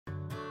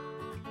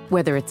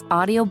Whether it's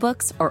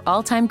audiobooks or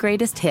all-time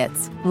greatest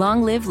hits,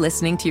 long live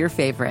listening to your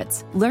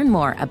favorites. Learn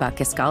more about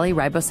Kisqali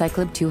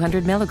Ribociclib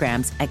 200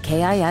 milligrams at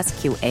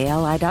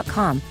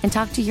KISQALI.com and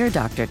talk to your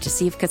doctor to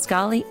see if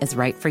Kisqali is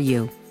right for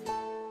you.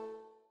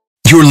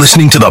 You're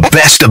listening to the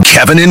best of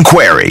Kevin and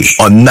Query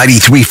on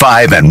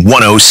 93.5 and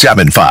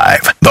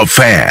 107.5. The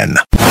Fan.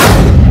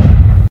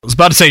 I was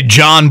about to say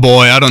John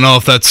Boy. I don't know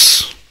if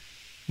that's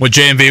what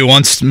JMV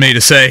wants me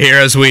to say here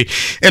as we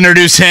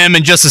introduce him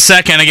in just a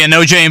second. Again,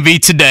 no JMV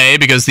today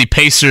because the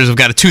Pacers have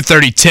got a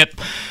 2:30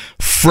 tip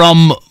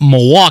from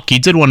Milwaukee.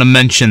 Did want to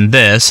mention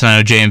this. I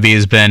know JMV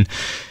has been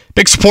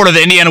big supporter of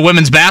the Indiana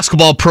women's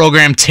basketball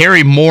program.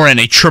 Terry Morin,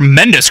 a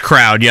tremendous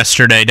crowd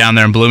yesterday down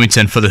there in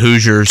Bloomington for the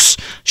Hoosiers.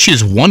 She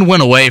is one win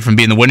away from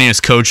being the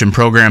winningest coach in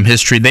program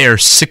history. They are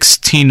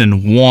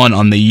 16-1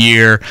 on the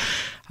year.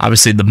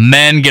 Obviously, the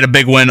men get a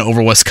big win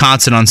over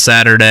Wisconsin on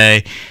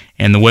Saturday,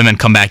 and the women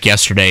come back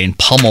yesterday and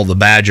pummel the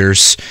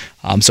Badgers.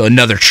 So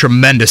another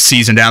tremendous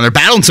season down there.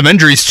 Battling some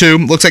injuries, too.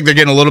 Looks like they're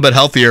getting a little bit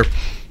healthier,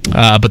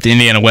 but the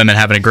Indiana women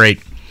having a great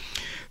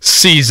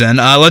season.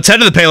 Let's head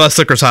to the Payless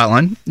Liquors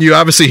hotline. You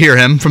obviously hear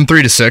him from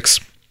 3 to 6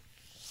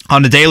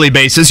 on a daily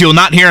basis. You'll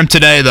not hear him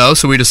today, though,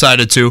 so we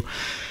decided to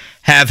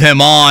have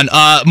him on.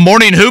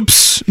 Morning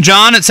hoops,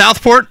 John, at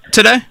Southport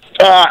today?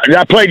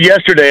 I played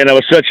yesterday, and it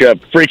was such a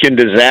freaking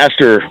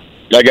disaster.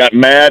 I got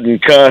mad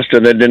and cussed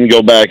and then didn't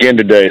go back in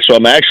today. So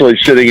I'm actually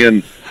sitting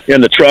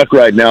in the truck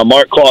right now.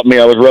 Mark caught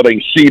me. I was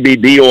rubbing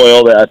CBD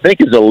oil that I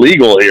think is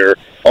illegal here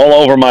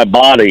all over my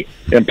body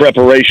in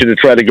preparation to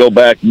try to go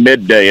back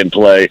midday and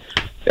play.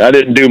 I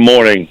didn't do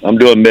morning. I'm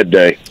doing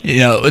midday. You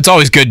know, it's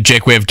always good,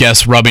 Jake. We have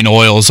guests rubbing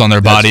oils on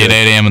their body at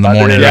 8 a.m. in the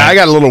morning. Yeah, I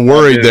got a little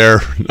worried there.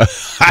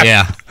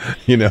 Yeah.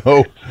 You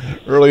know,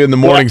 early in the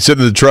morning,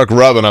 sitting in the truck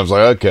rubbing, I was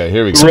like, okay,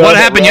 here we go. So what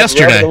happened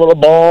yesterday? A little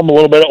balm, a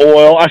little bit of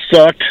oil. I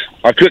sucked.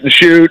 I couldn't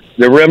shoot.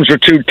 The rims were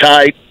too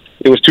tight.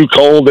 It was too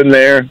cold in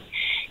there.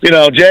 You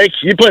know, Jake,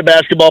 you played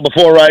basketball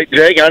before, right,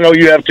 Jake? I know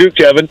you have too,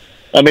 Kevin.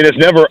 I mean, it's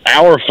never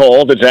our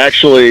fault. It's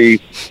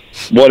actually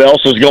what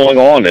else is going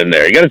on in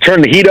there. You got to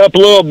turn the heat up a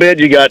little bit.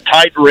 You got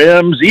tight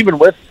rims, even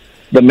with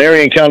the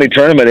Marion County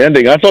tournament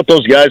ending. I thought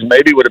those guys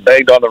maybe would have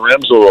banged on the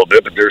rims a little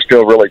bit, but they're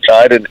still really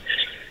tight. And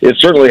it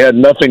certainly had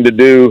nothing to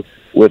do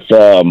with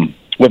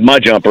my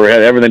jumper. It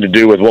had everything to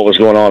do with what was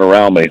going on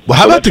around me. Well,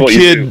 how about the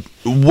kid?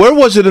 Where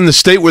was it in the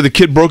state where the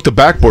kid broke the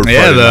backboard?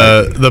 Yeah,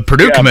 the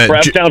Purdue commit.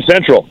 Brownstown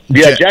Central.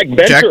 Yeah, Jack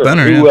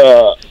Benner, who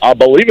I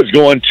believe is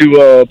going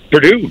to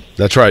Purdue.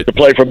 That's right. To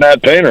play for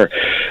Matt Painter.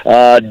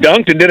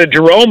 Dunked and did a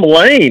Jerome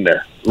Lane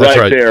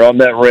right there on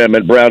that rim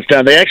at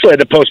Brownstown. They actually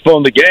had to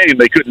postpone the game.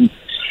 They couldn't.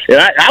 And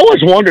I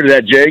always wondered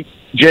that, Jake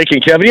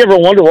and Kevin, you ever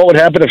wonder what would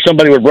happen if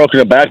somebody would have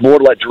broken a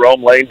backboard like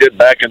Jerome Lane did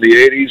back in the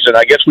 80s? And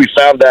I guess we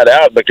found that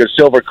out because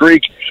Silver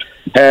Creek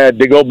had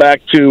to go back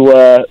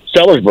to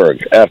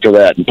Sellersburg after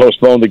that and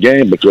postpone the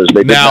game because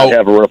they did not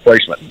have a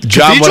replacement.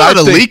 John, they had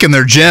a leak in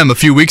their gym a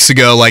few weeks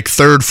ago, like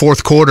third,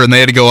 fourth quarter, and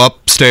they had to go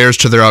upstairs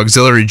to their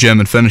auxiliary gym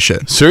and finish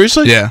it.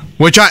 Seriously? Yeah.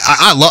 Which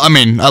I love. I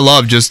mean, I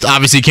love. Just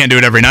obviously you can't do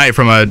it every night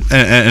from an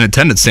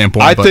attendance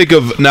standpoint. Think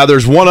of now.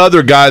 There's one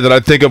other guy that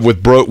I think of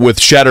with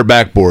shattered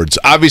backboards.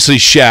 Obviously,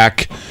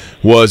 Shaq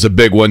was a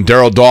big one,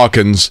 Daryl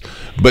Dawkins,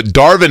 but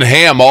Darvin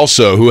Ham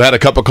also, who had a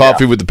cup of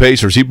coffee with the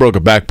Pacers, he broke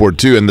a backboard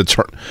too.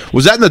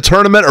 Was that in the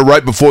tournament or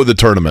right before the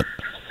tournament?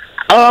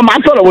 I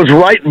thought it was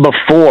right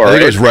before. I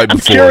think it was right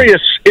before. I'm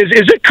curious,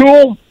 is it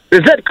cool?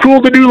 Is that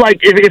cool to do? Like,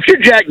 if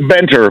you're Jack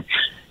Benter,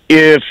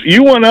 if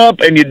you went up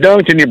and you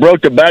dunked and you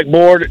broke the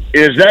backboard,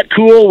 is that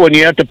cool when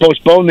you have to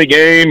postpone the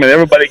game and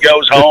everybody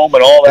goes home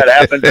and all that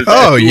happens?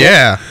 Oh, cool?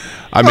 Yeah.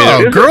 I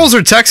mean, girls are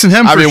texting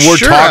him for sure. I mean, we're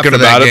talking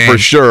about it for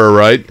sure,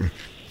 right?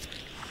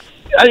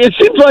 It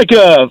seems like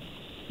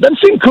doesn't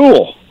seem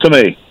cool to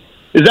me.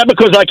 Is that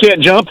because I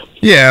can't jump?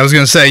 Yeah, I was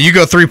going to say, you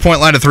go three-point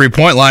line to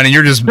three-point line, and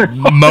you're just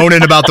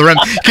moaning about the rim.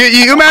 Can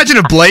you imagine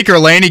if Blake or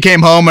Laney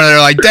came home and they're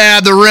like,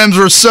 Dad, the rims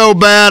were so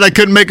bad, I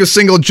couldn't make a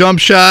single jump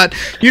shot.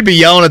 You'd be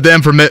yelling at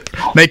them for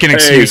making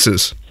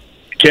excuses.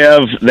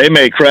 Kev, they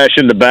may crash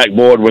in the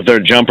backboard with their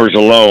jumpers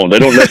alone. They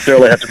don't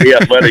necessarily have to be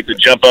athletic to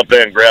jump up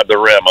there and grab the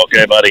rim,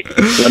 okay, buddy?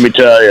 Let me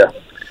tell you.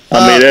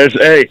 I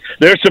mean,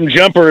 there's some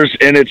jumpers,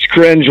 and it's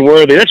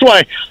cringe-worthy. That's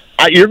why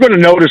you're going to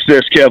notice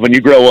this, Kev, when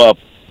you grow up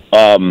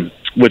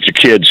with your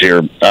kids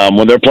here.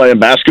 When they're playing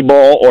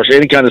basketball or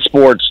any kind of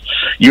sports,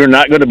 you're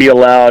not going to be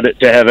allowed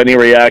to have any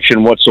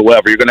reaction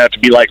whatsoever. You're going to have to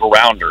be like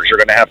rounders. You're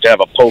going to have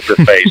a poker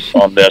face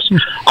on this.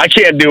 I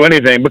can't do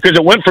anything because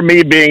it went from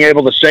me being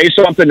able to say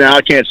something, now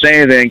I can't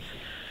say anything,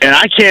 and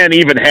I can't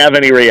even have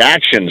any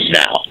reactions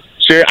now.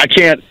 So I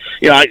can't.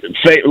 You know,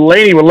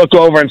 Laney would look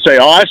over and say,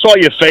 "Oh, I saw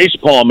you face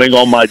palming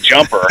on my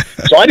jumper."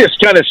 So I just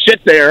kind of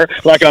sit there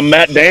like I'm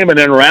Matt Damon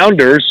in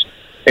Rounders,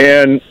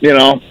 and you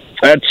know,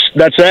 that's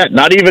that.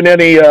 Not even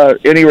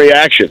any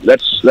reaction.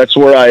 That's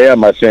where I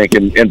am. I think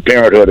in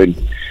parenthood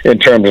in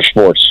terms of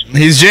sports.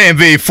 He's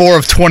JMV 4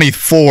 of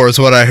 24 is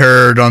what I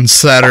heard on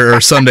Saturday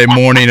or Sunday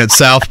morning at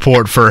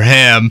Southport for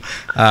him.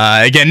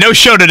 Again, no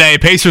show today.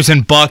 Pacers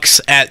and Bucks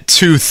at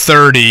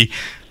 2:30.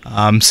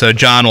 So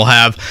John will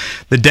have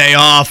the day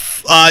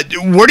off. Where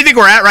do you think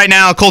we're at right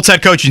now? Colts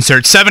head coaching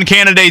search. 7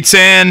 candidates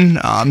in.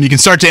 You can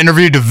start to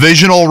interview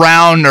divisional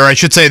round, or I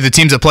should say the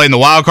teams that play in the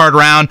wild card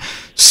round.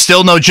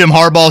 Still no Jim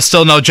Harbaugh.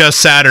 Still no Jeff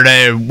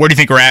Saturday. Where do you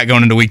think we're at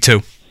going into week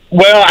 2?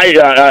 Well,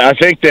 I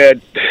think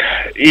that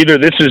either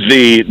this is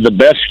the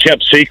best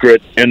kept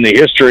secret in the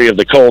history of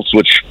the Colts,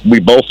 which we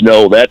both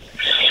know that's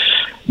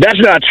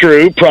not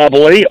true,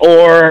 probably,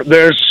 or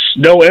there's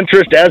no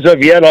interest as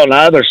of yet on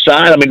either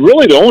side. I mean,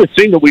 really, the only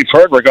thing that we've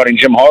heard regarding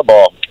Jim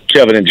Harbaugh,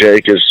 Kevin and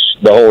Jake, is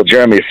the whole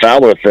Jeremy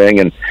Fowler thing,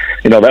 and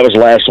that was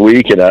last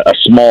week in a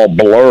small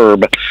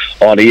blurb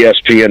on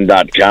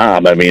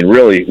ESPN.com. I mean,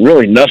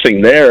 really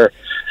nothing there.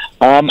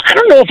 I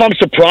don't know if I'm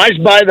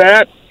surprised by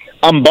that.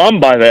 I'm bummed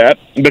by that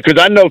because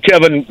I know,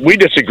 Kevin, we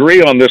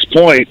disagree on this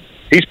point.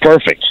 He's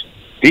perfect.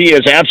 He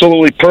is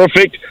absolutely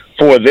perfect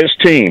for this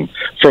team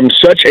from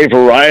such a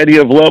variety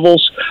of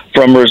levels,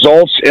 from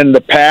results in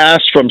the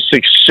past, from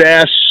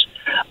success,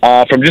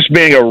 from just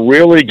being a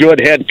really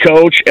good head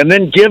coach. And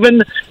then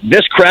given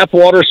this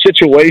crapwater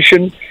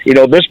situation,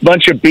 this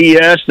bunch of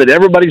BS that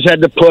everybody's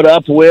had to put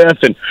up with,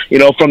 and,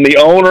 from the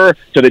owner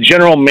to the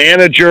general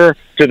manager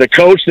to the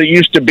coach that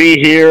used to be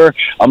here,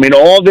 I mean,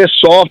 all this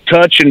soft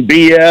touch and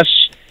BS,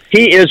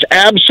 he is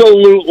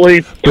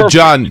absolutely perfect. But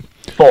John,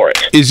 for it.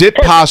 Is it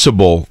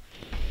possible,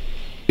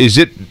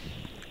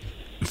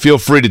 feel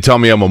free to tell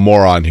me I'm a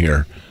moron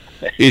here,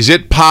 is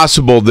it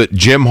possible that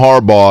Jim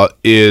Harbaugh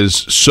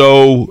is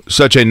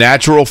such a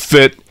natural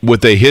fit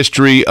with a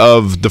history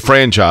of the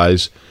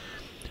franchise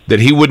that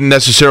he wouldn't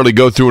necessarily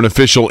go through an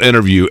official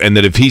interview, and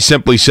that if he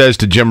simply says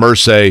to Jim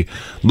Irsay,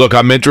 look,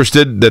 I'm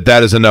interested,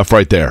 that is enough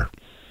right there?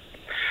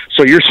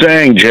 So you're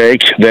saying,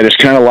 Jake, that it's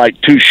kind of like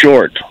Too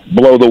Short,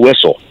 blow the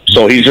whistle.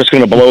 So he's just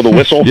going to blow the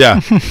whistle?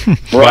 Yeah.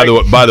 Right?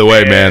 By the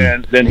way, man.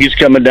 And then he's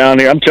coming down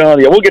here. I'm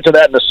telling you, we'll get to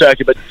that in a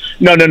second. But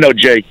no,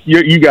 Jake,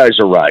 you guys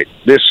are right.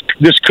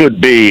 This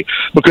could be,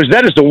 because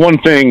that is the one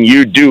thing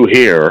you do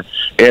hear,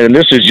 and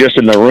this is just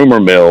in the rumor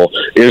mill,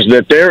 is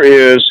that there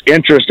is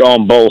interest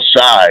on both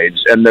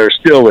sides, and there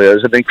still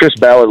is. I think Chris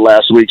Ballard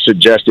last week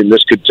suggesting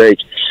this could take,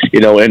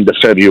 into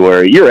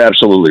February. You're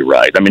absolutely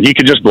right. I mean, he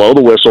could just blow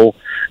the whistle,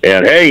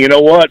 and, hey, you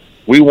know what?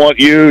 We want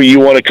you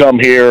want to come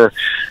here,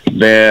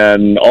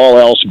 then all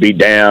else be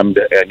damned,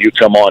 and you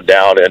come on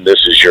down, and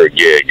this is your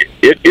gig.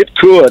 It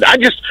could.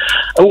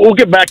 We'll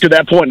get back to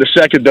that point in a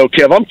second, though,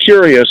 Kev. I'm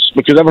curious,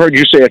 because I've heard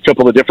you say a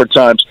couple of different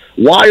times,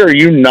 why are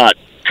you not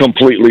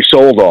completely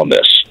sold on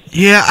this?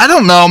 Yeah, I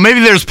don't know.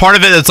 Maybe there's part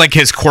of it that's like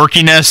his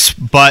quirkiness,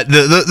 but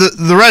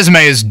the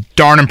resume is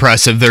darn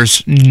impressive.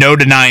 There's no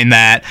denying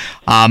that.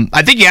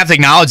 I think you have to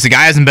acknowledge the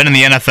guy hasn't been in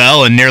the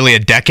NFL in nearly a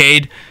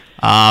decade.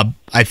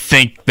 I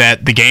think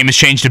that the game has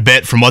changed a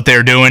bit from what they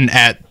were doing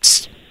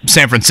at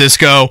San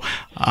Francisco.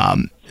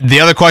 The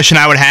other question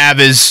I would have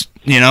is,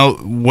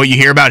 what you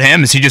hear about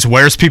him is he just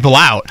wears people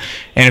out.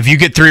 And if you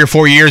get 3 or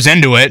 4 years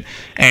into it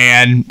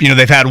and,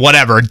 they've had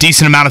a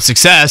decent amount of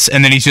success,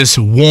 and then he's just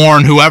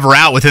worn whoever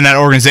out within that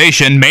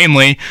organization,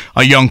 mainly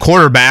a young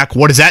quarterback,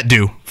 what does that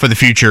do for the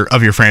future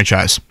of your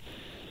franchise?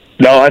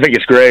 No, I think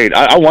it's great.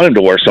 I want him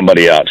to wear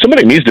somebody out.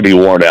 Somebody needs to be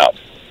worn out.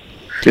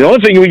 The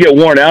only thing we get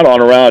worn out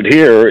on around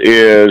here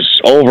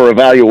is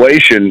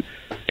over-evaluation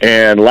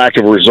and lack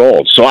of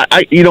results. So,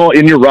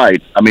 and you're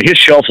right. I mean, his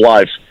shelf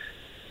life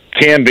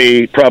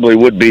probably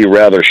would be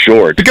rather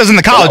short. Because in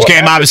the college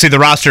game, obviously, the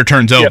roster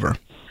turns over.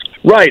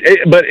 Right.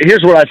 But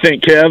here's what I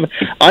think, Kev.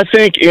 I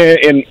think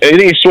in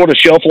any sort of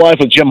shelf life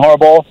with Jim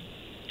Harbaugh,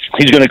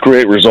 he's going to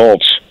create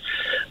results.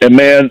 And,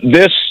 man,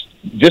 this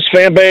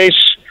fan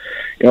base,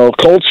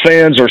 Colts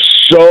fans are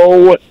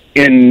so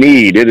in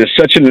need. It is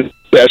such a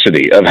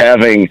necessity of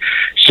having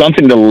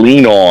something to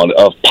lean on,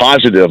 of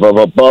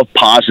above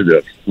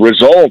positive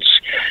results.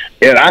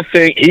 And I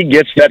think he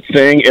gets that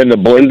thing in the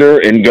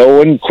blender and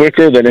going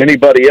quicker than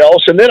anybody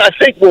else. And then I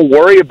think we'll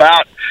worry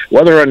about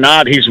whether or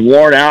not he's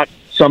worn out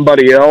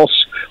somebody else,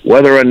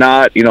 whether or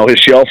not, his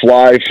shelf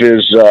life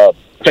is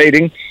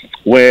fading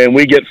when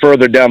we get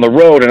further down the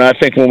road. And I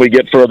think when we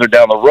get further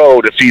down the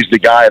road, if he's the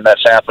guy and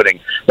that's happening,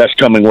 that's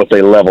coming with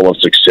a level of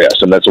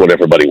success. And that's what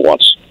everybody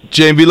wants.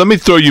 JMV, let me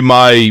throw you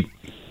my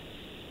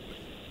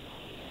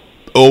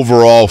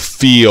overall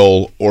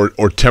feel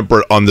or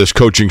temper on this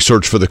coaching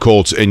search for the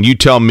Colts, and you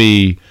tell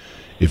me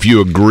if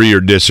you agree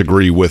or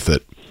disagree with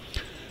it.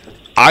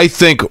 I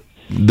think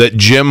that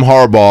Jim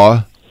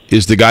Harbaugh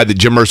is the guy that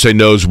Jim Irsay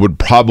knows would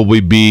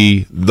probably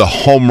be the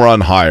home run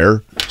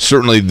hire,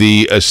 certainly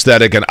the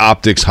aesthetic and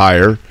optics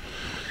hire,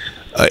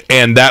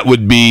 and that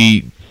would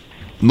be,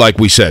 like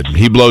we said,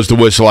 he blows the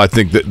whistle. I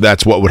think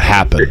that's what would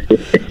happen.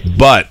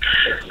 But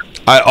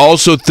I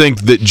also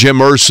think that Jim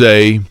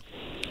Irsay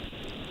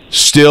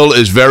still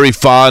is very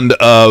fond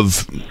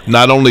of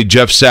not only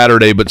Jeff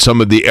Saturday, but some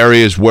of the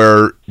areas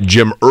where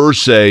Jim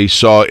Irsay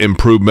saw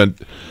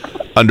improvement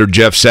under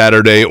Jeff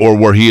Saturday, or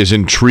where he is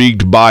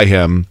intrigued by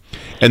him,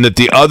 and that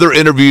the other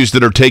interviews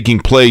that are taking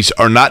place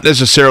are not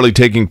necessarily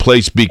taking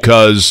place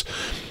because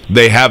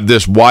they have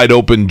this wide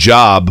open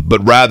job, but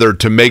rather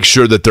to make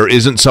sure that there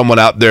isn't someone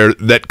out there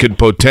that could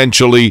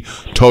potentially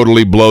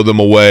totally blow them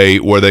away,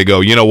 where they go,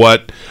 you know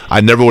what,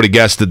 I never would have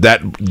guessed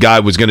that guy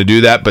was going to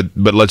do that, but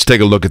let's take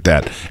a look at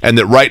that. And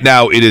that right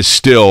now it is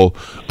still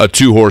a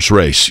 2-horse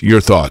race. Your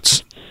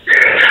thoughts?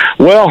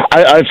 Well,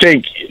 I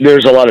think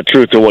there's a lot of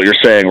truth to what you're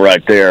saying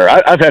right there.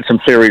 I've had some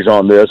theories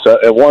on this.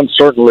 One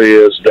certainly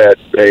is that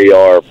they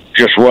are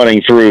just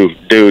running through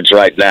dudes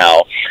right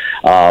now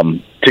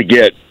to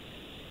get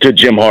to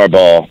Jim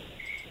Harbaugh.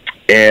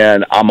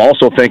 And I'm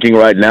also thinking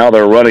right now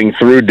they're running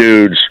through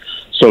dudes.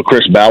 So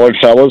Chris Ballard,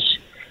 fellas,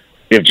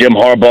 if Jim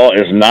Harbaugh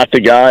is not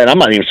the guy, and I'm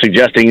not even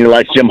suggesting he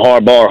likes Jim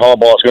Harbaugh or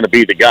Harbaugh is going to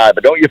be the guy,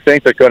 but don't you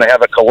think they're going to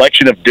have a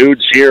collection of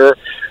dudes here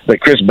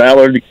that Chris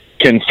Ballard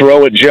can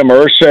throw at Jim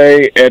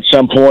Irsay at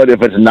some point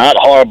if it's not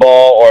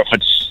Harbaugh, or if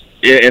it's,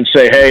 and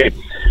say, hey,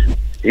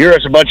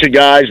 here's a bunch of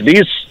guys.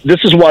 This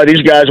is why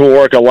these guys will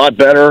work a lot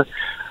better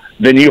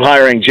than you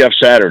hiring Jeff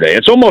Saturday.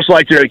 It's almost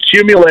like they're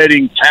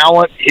accumulating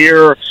talent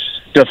here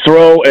to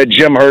throw at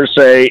Jim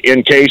Irsay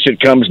in case it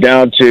comes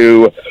down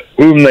to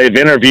whom they've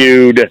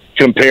interviewed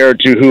compared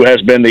to who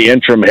has been the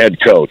interim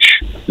head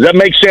coach. Does that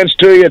make sense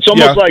to you? It's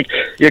almost like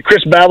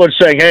Chris Ballard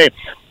saying, hey,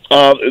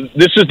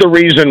 this is the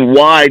reason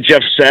why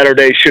Jeff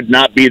Saturday should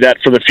not be that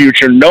for the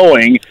future,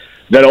 knowing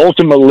that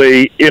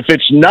ultimately, if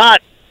it's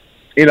not,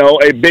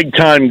 a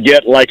big-time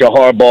get like a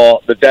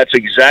Harbaugh, that's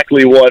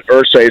exactly what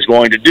Irsay is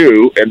going to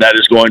do, and that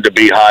is going to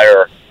be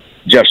hire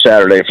Jeff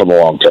Saturday for the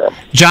long term.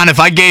 John, if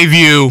I gave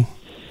you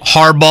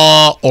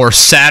Harbaugh or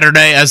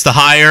Saturday as the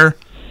hire,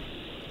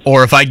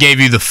 or if I gave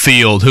you the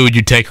field, who would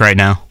you take right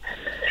now?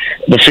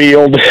 The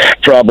field,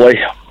 probably.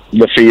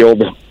 The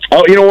field.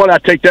 Oh, you know what? I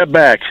take that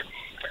back.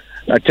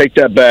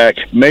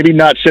 Maybe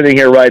not sitting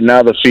here right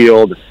now, the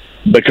field,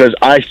 because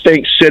I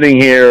think sitting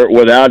here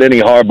without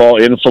any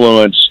Harbaugh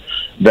influence,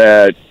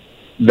 that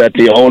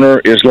the owner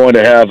is going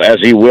to have, as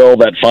he will,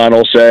 that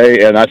final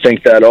say. And I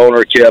think that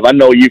owner, Kev, I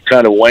know you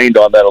kind of waned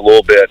on that a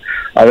little bit.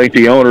 I think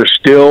the owner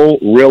still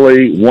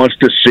really wants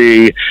to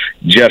see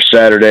Jeff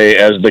Saturday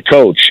as the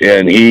coach,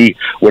 and he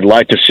would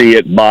like to see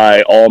it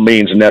by all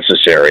means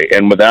necessary.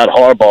 And without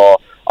Harbaugh,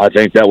 I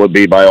think that would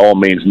be by all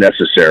means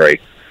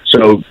necessary.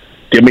 So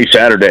give me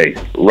Saturday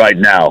right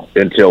now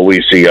until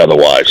we see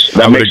otherwise.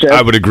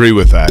 I would agree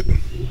with that.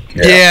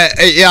 Yeah,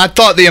 I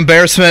thought the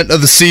embarrassment of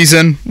the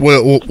season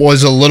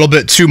was a little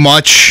bit too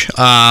much.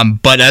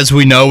 But as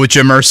we know with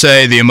Jim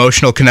Irsay, the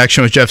emotional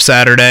connection with Jeff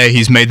Saturday,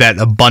 he's made that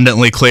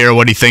abundantly clear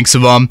what he thinks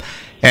of him.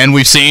 And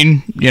we've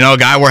seen, a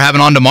guy we're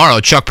having on tomorrow,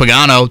 Chuck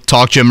Pagano,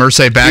 talk Jim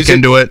Irsay back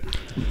into it.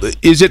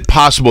 Is it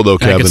possible, though,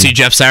 Kevin? I can see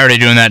Jeff Saturday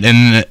doing that in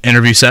an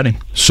interview setting.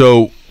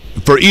 So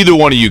for either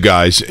one of you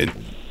guys,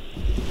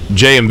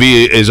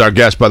 JMV is our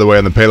guest, by the way,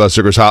 on the Payless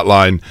Liquors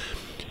hotline.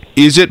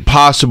 Is it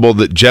possible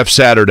that Jeff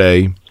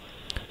Saturday,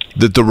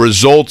 that the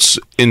results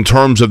in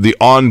terms of the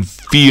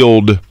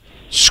on-field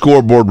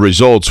scoreboard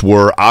results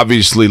were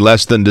obviously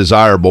less than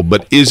desirable,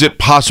 but is it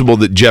possible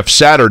that Jeff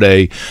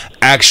Saturday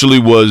actually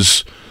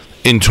was,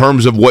 in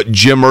terms of what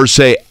Jim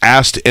Irsay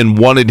asked and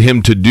wanted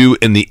him to do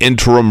in the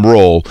interim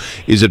role,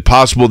 is it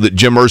possible that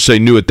Jim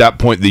Irsay knew at that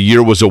point the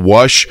year was a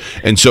wash,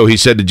 and so he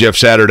said to Jeff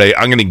Saturday,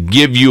 I'm going to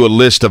give you a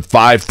list of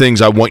 5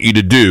 things I want you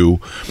to do.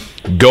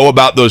 Go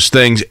about those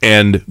things,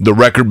 and the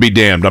record be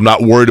damned. I'm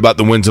not worried about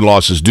the wins and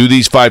losses. Do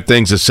these 5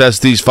 things, assess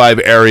these 5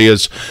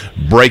 areas,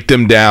 break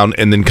them down,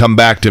 and then come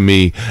back to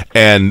me,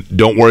 and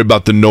don't worry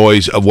about the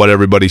noise of what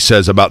everybody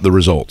says about the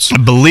results. I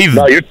believe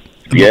no,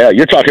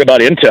 you're talking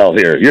about intel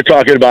here. You're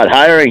talking about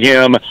hiring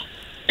him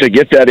to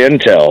get that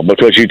intel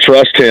because you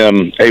trust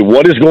him. Hey,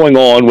 what is going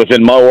on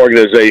within my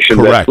organization?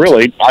 Correct. That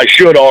really I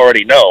should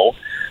already know,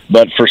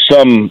 but for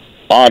some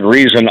odd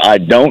reason I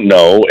don't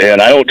know,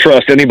 and I don't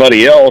trust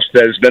anybody else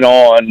that has been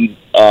on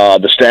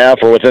the staff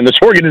or within this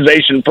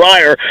organization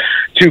prior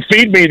to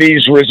feed me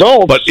these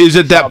results. But is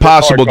it that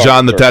possible,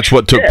 John, that that's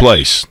what took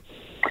place?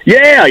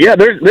 Yeah.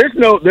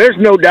 There's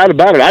no doubt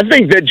about it. I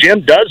think that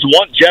Jim does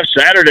want Jeff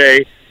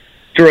Saturday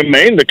to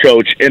remain the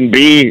coach and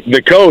be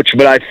the coach,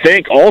 but I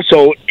think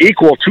also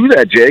equal to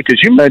that, Jake,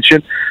 as you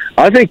mentioned,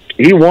 I think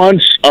he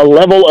wants a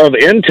level of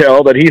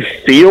intel that he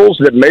feels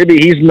that maybe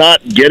he's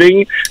not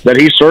getting, that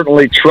he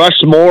certainly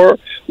trusts more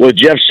with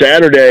Jeff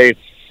Saturday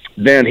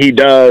than he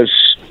does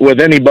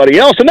with anybody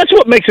else. And that's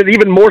what makes it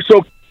even more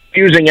so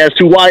confusing as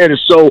to why it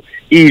is so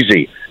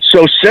easy,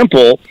 so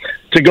simple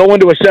to go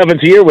into a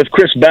 7th year with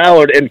Chris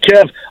Ballard. And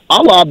Kev,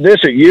 I'll lob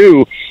this at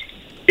you.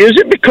 Is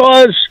it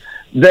because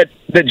that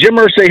Jim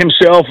Irsay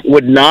himself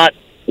would not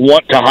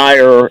want to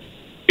hire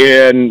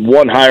in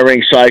one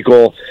hiring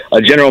cycle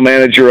a general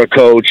manager, a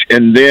coach,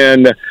 and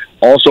then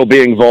also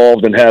be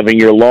involved in having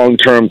your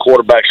long-term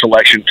quarterback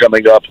selection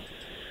coming up?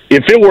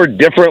 If it were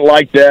different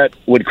like that,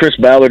 would Chris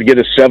Ballard get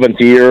a 7th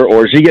year,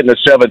 or is he getting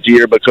a 7th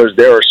year because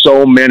there are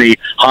so many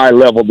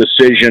high-level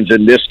decisions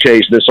in this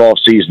case this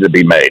offseason to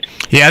be made?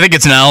 Yeah, I think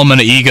it's an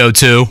element of ego,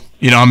 too.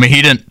 He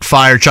didn't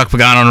fire Chuck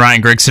Pagano and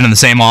Ryan Grigson in the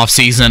same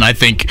offseason. I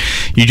think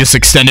you just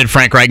extended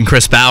Frank Reich and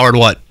Chris Ballard,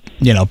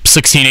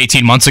 16,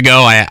 18 months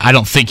ago. I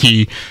don't think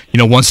he,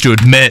 wants to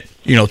admit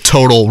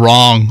total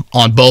wrong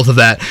on both of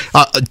that.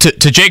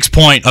 To Jake's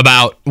point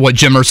about what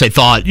Jim Irsay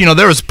thought,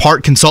 there was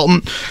part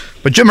consultant,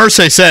 but Jim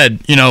Irsay said,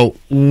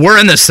 we're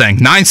in this thing.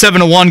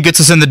 9-7-1 gets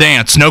us in the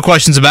dance. No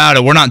questions about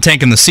it. We're not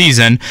tanking the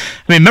season.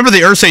 I mean, remember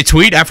the Irsay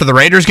tweet after the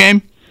Raiders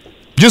game?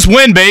 Just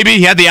win, baby.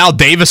 He had the Al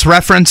Davis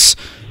reference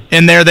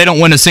in there. They don't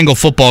win a single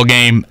football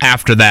game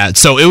after that.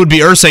 So it would be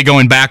Irsay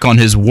going back on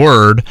his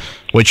word,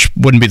 which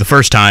wouldn't be the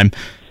first time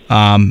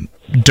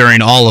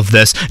during all of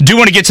this. Do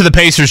want to get to the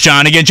Pacers,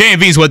 John. Again,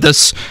 JMV's with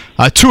us.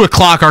 2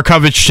 o'clock, our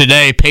coverage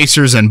today,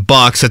 Pacers and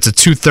Bucks. That's a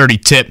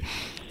 2:30 tip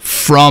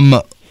from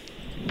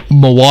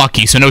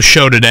Milwaukee, so no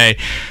show today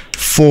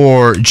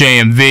for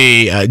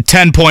JMV.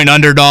 10-point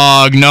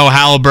underdog, no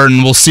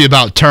Halliburton. We'll see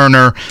about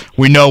Turner.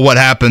 We know what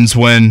happens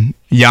when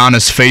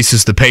Giannis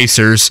faces the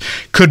Pacers.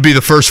 Could be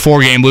the first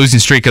 4-game losing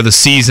streak of the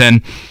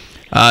season.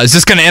 Is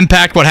this going to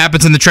impact what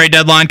happens in the trade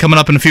deadline coming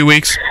up in a few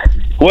weeks?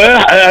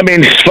 Well, I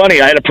mean, it's funny.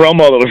 I had a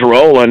promo that was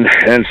rolling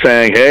and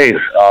saying, hey,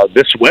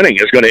 this winning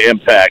is going to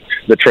impact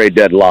the trade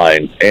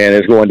deadline and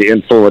is going to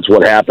influence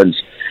what happens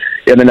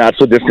in the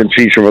not-so-distant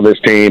future for this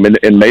team.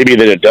 And maybe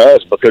that it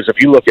does, because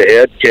if you look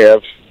ahead,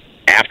 Kev,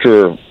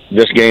 after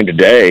this game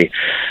today,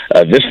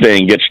 this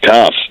thing gets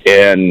tough.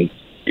 And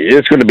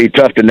it's going to be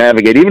tough to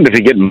navigate. Even if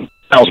you get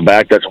Miles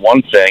back, that's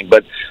one thing.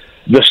 But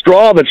the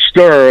straw that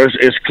stirs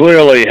is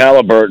clearly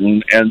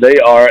Halliburton, and they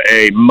are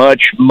a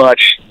much,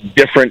 much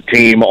different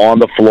team on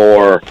the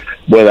floor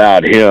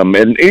without him.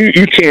 And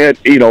you can't,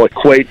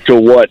 equate to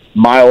what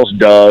Miles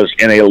does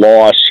in a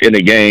loss in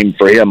a game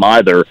for him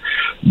either.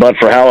 But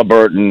for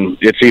Halliburton,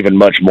 it's even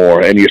much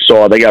more. And you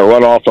saw they got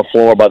run off the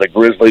floor by the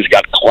Grizzlies,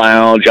 got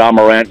clowned. John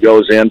Morant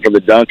goes in for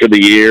the dunk of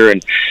the year,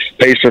 and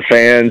Pacer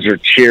fans are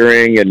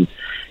cheering. And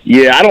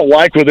yeah, I don't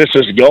like where this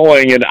is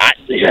going, and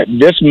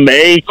this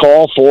may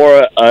call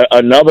for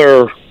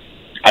another,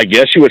 I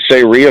guess you would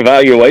say,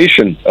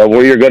 reevaluation of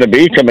where you're going to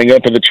be coming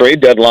up to the trade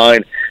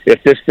deadline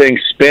if this thing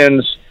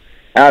spins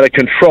out of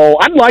control.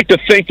 I'd like to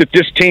think that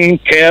this team,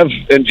 Kev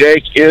and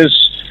Jake, is,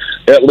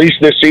 at least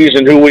this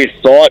season, who we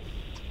thought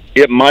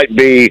it might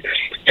be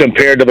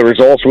compared to the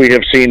results we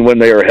have seen when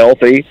they are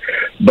healthy.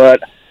 But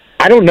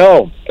I don't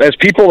know. As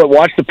people that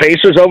watch the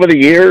Pacers over the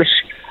years,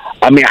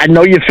 I mean, I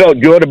know you felt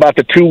good about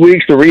the 2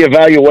 weeks, the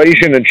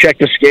reevaluation and check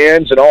the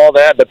scans and all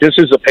that, but this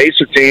is a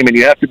Pacer team, and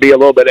you have to be a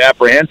little bit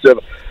apprehensive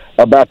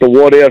about the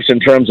what-ifs in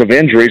terms of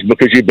injuries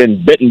because you've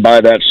been bitten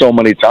by that so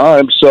many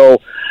times. So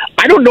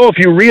I don't know if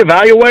you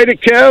reevaluate it,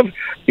 Kev.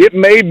 It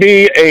may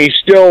be a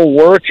still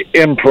work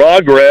in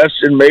progress,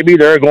 and maybe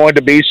there are going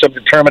to be some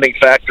determining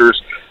factors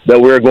that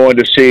we're going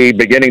to see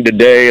beginning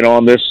today and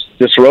on this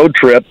road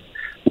trip,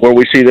 where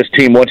we see this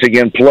team once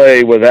again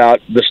play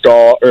without the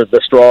straw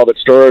that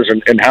stirs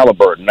and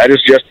Halliburton. That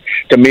is just,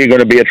 to me,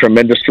 going to be a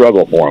tremendous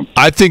struggle for them.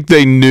 I think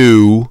they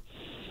knew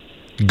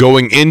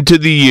going into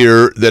the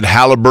year that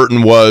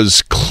Halliburton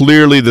was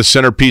clearly the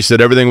centerpiece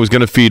that everything was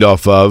going to feed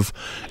off of,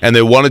 and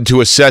they wanted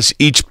to assess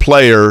each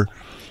player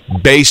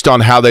based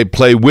on how they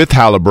play with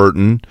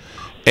Halliburton.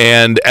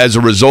 And as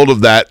a result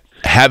of that,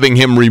 having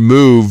him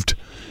removed,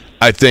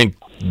 I think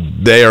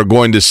they are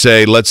going to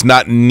say, let's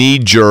not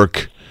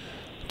knee-jerk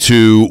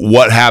to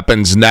what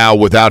happens now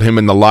without him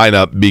in the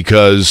lineup,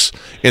 because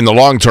in the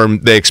long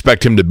term they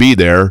expect him to be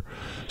there.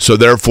 So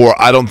therefore,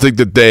 I don't think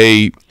that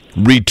they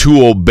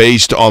retool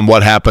based on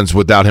what happens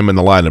without him in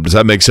the lineup. Does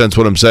that make sense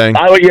what I'm saying?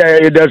 Yeah,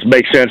 it does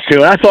make sense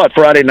too. And I thought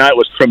Friday night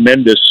was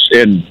tremendous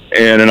in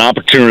an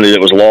opportunity that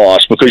was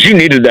lost, because you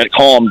needed that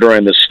calm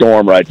during this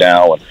storm right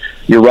now. And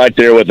you're right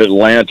there with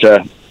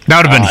Atlanta. That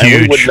would have been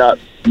huge.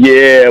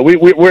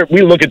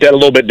 We look at that a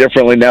little bit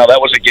differently now.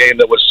 That was a game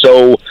that was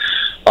so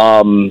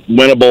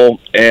winnable,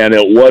 and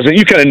it wasn't.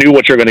 You kind of knew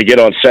what you're going to get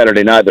on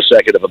Saturday night, the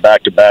second of a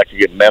back-to-back. You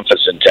get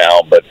Memphis in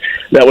town, but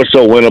that was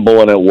so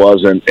winnable, and it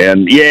wasn't.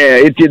 And yeah,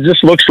 it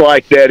just looks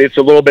like that it's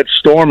a little bit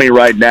stormy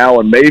right now,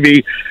 and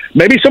maybe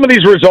some of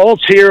these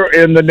results here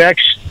in the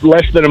next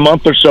less than a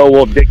month or so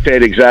will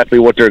dictate exactly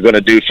what they're going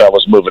to do,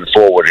 fellas, moving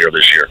forward here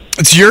this year.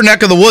 It's your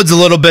neck of the woods a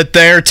little bit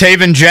there.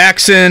 Taven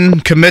Jackson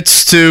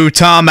commits to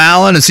Tom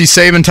Allen. Is he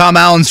saving Tom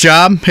Allen's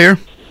job here?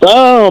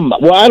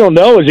 Well, I don't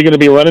know. Is he going to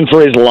be running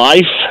for his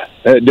life?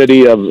 Did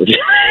he?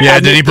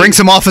 Did he bring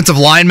some offensive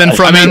linemen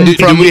from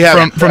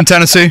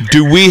Tennessee?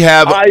 Do we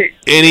have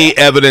any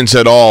evidence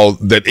at all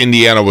that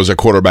Indiana was a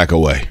quarterback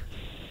away?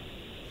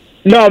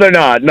 No, they're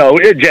not. No,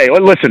 Jay,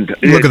 listen.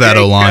 Look at that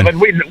O-line.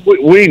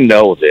 We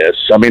know this.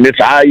 I mean, it's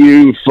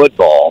IU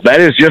football. That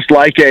is just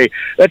like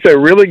that's a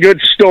really good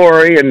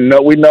story, and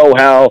we know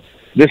how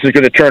this is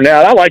going to turn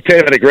out. I like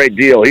Taven a great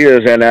deal. He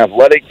is an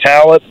athletic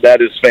talent.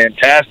 That is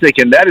fantastic,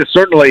 and that is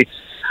certainly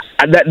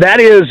that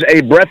is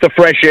a breath of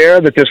fresh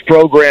air that this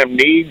program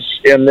needs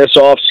in this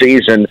off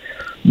season.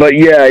 But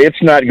yeah,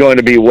 it's not going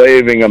to be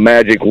waving a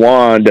magic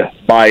wand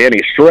by any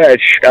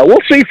stretch.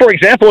 We'll see, for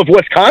example, if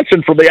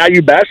Wisconsin from the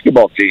IU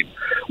basketball team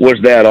was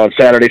that on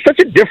Saturday. Such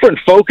a different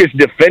focus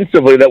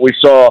defensively that we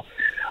saw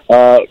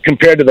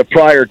compared to the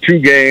prior 2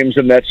 games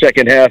in that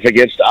second half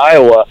against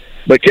Iowa.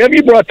 But, Kev,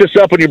 you brought this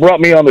up when you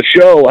brought me on the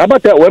show. How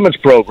about that women's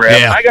program?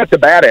 Yeah. I got the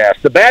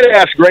badass. The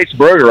badass Grace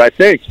Berger, I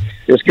think,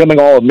 is coming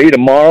on with me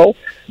tomorrow.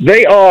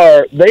 They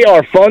are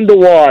fun to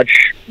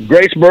watch.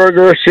 Grace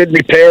Berger,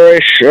 Sydney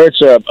Parrish.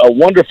 It's a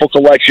wonderful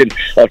collection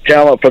of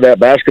talent for that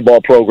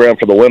basketball program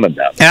for the women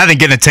now. And I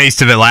think getting a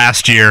taste of it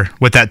last year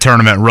with that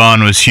tournament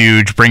run was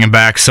huge, bringing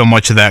back so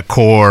much of that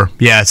core.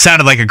 Yeah, it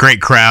sounded like a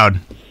great crowd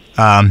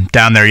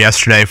down there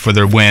yesterday for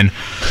their win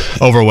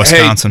over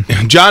Wisconsin.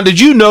 Hey, John, did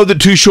you know that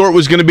Too Short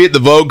was going to be at the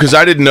Vogue? Because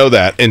I didn't know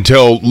that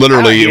until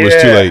literally it was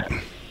too late.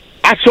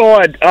 I saw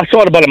it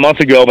about a month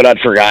ago, but I'd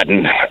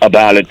forgotten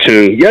about it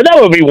too. Yeah, that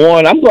would be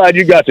one. I'm glad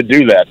you got to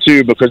do that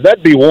too, because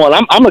that'd be one.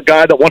 I'm a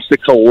guy that wants to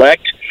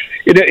collect.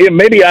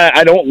 Maybe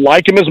I don't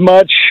like him as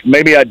much.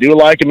 Maybe I do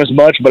like him as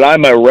much, but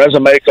I'm a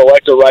resume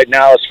collector right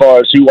now as far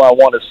as who I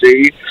want to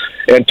see.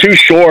 And Too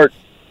Short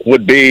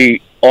would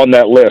be on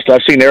that list.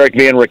 I've seen Eric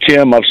Van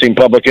Rakim. I've seen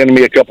Public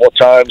Enemy a couple of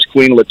times.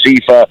 Queen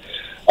Latifah.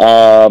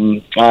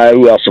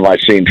 Who else have I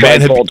seen?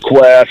 Tribe Called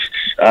Quest.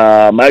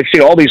 I've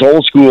seen all these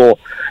old school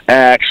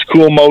acts.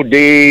 Cool Mo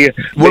D.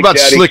 What about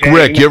Daddy Slick King.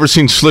 Rick? You ever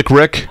seen Slick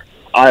Rick?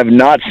 I've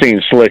not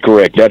seen Slick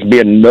Rick. That'd be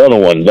another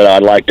one that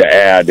I'd like to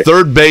add.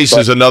 Third Base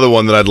is another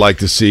one that I'd like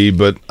to see,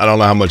 but I don't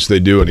know how much they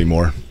do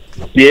anymore.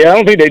 Yeah, I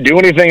don't think they do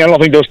anything. I don't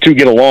think those two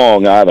get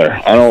along either.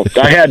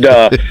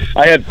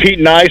 I had Pete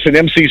Nice and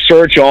MC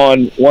Search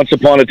on once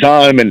upon a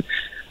time, and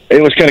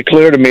it was kind of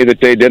clear to me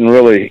that they didn't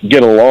really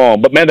get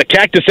along. But, man, the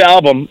Cactus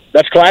album,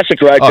 that's classic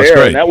right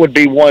there, and that would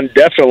be one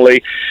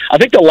definitely. I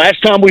think the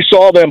last time we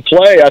saw them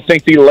play, I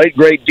think the late,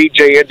 great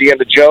DJ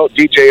Indiana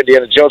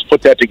Jones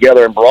put that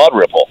together in Broad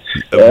Ripple.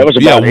 That was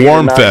about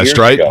Warm Fest,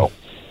 right? Ago.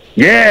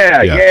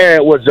 Yeah,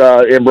 it was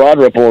in Broad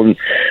Ripple,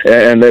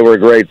 and they were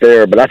great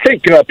there. But I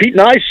think Pete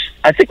Nice,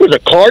 was a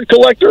card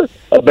collector,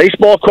 a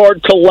baseball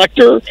card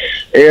collector,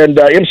 and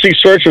MC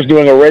Search was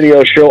doing a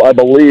radio show, I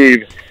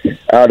believe,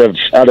 out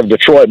of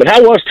Detroit. But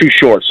how was Too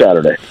Short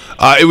Saturday?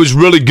 It was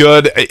really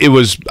good. It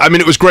was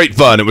great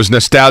fun. It was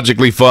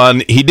nostalgically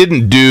fun.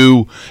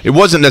 It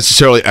wasn't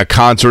necessarily a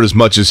concert as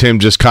much as him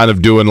just kind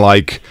of doing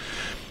like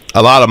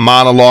a lot of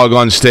monologue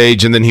on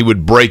stage, and then he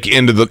would break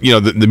into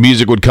the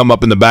music would come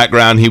up in the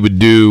background. He would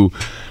do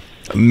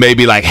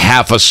maybe like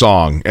half a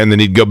song, and then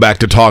he'd go back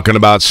to talking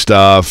about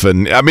stuff.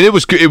 And I mean, it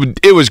was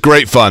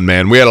great fun,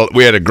 man. We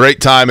had a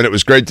great time, and it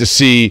was great to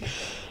see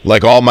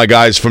like all my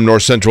guys from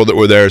North Central that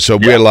were there. So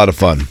we had a lot of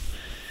fun.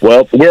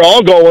 Well, we're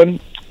all going.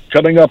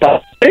 Coming up,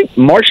 I think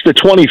March the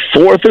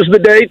 24th is the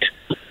date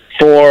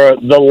for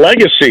the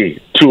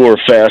Legacy Tour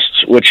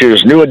Fest, which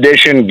is New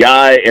Edition,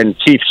 Guy, and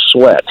Keith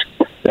Sweat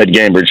at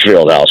Gainbridge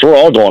Fieldhouse. We're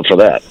all going for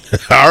that.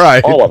 All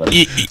right. All of it.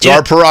 It's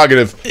our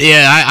prerogative.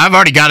 Yeah, I've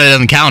already got it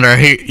on the calendar. I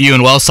hear you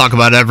and Wells talk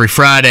about it every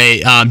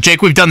Friday.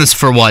 Jake, we've done this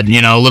for a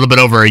little bit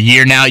over a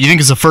year now. You think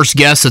it's the first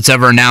guest that's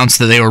ever announced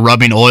that they were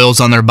rubbing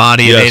oils on their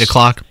body at 8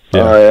 o'clock?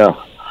 Yeah. Oh,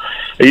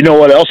 yeah. You know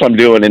what else I'm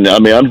doing?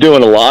 I'm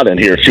doing a lot in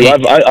here, too.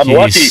 I'm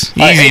lucky.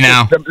 Easy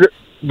now.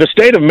 The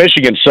state of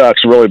Michigan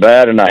sucks really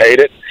bad, and I hate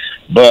it.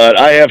 But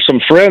I have some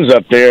friends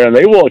up there, and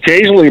they will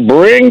occasionally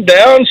bring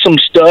down some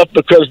stuff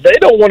because they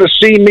don't want to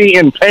see me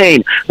in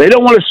pain. They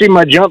don't want to see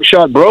my jump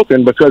shot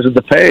broken because of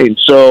the pain.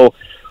 So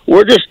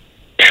we're just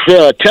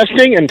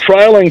testing and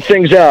trialing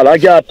things out. I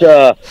got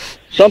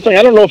something,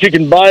 I don't know if you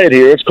can buy it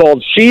here. It's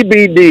called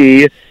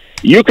CBD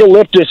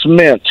Eucalyptus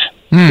Mint.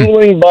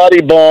 Cooling body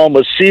balm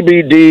with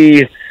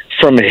CBD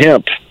from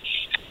hemp.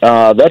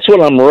 That's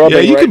what I'm rubbing.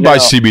 Yeah, you right can buy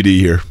now. CBD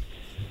here.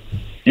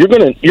 You're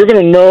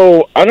gonna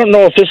know. I don't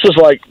know if this is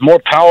like more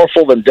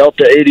powerful than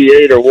Delta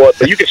 88 or what,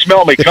 but you can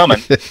smell me coming.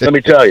 Let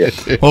me tell you.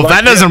 Well, if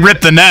that doesn't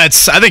rip the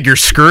nets, I think you're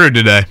screwed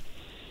today.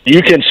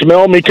 You can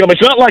smell me coming.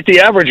 It's not like the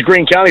average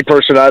Greene County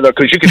person either,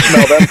 because you can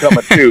smell them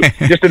coming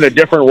too, just in a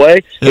different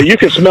way. But you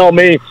can smell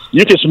me.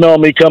 You can smell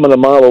me coming a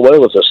mile away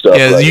with this stuff.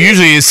 Yeah, right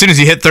usually as soon as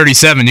you hit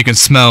 37, you can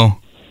smell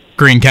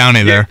Greene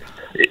County there.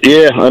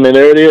 Yeah, I mean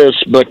there it is.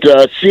 But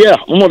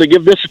I'm going to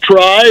give this a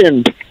try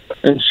and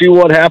see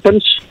what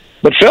happens.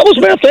 But fellas,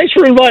 man, thanks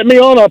for inviting me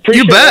on. I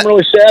appreciate it. I'm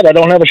really sad I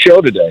don't have a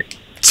show today.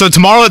 So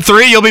tomorrow at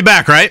 3, you'll be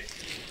back, right?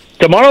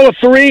 Tomorrow at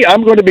 3,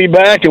 I'm going to be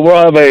back, and we'll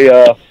have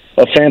a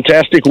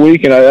fantastic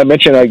week. And I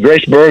mentioned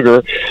Grace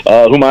Berger,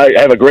 whom I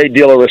have a great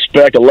deal of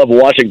respect. I love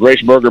watching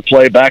Grace Berger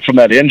play back from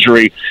that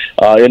injury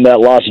in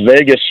that Las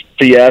Vegas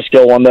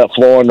fiasco on that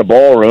floor in the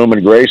ballroom.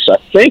 And Grace, I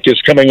think,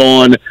 is coming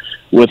on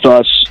with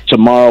us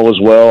tomorrow as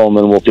well, and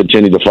then we'll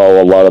continue to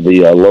follow a lot of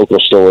the local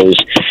stories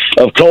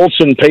of Colts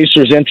and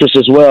Pacers interest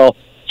as well.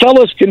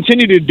 Fellas,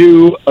 continue to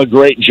do a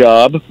great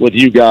job with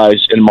you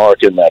guys and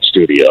Mark in that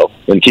studio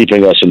and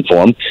keeping us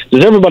informed.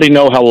 Does everybody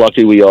know how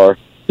lucky we are?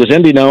 Does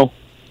Indy know?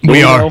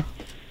 We are.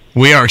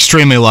 We are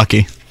extremely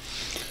lucky.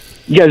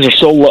 You guys are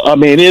so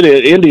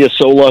Indy is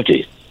so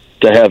lucky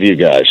to have you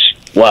guys.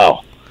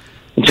 Wow.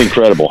 It's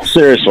incredible.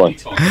 Seriously.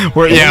 I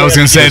was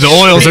going to say, the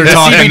oils are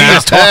talking now.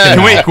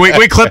 Can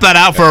we clip that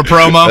out for a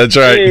promo? That's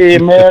right. Hey,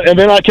 man. And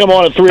then I come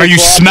on at 3 Are you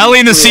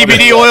smelling the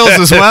CBD oils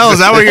as well? Is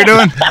that what you're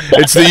doing?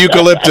 It's the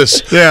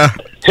eucalyptus. Yeah.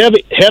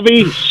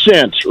 heavy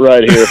scent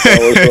right here,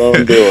 fellas. What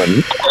I'm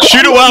doing.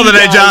 Shoot it well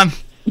today, John.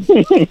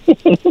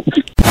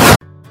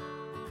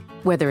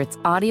 Whether it's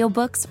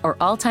audiobooks or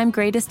all-time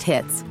greatest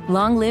hits,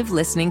 long live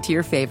listening to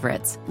your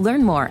favorites.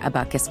 Learn more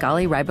about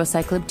Kisqali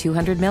Ribociclib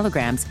 200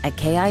 milligrams at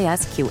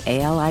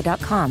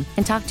KISQALI.com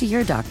and talk to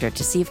your doctor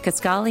to see if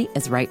Kisqali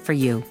is right for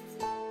you.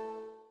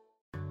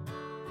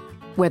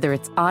 Whether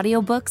it's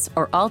audiobooks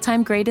or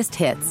all-time greatest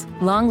hits,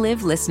 long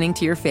live listening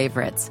to your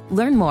favorites.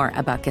 Learn more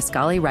about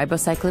Kisqali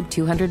Ribociclib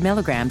 200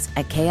 milligrams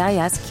at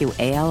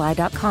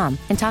KISQALI.com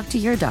and talk to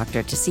your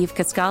doctor to see if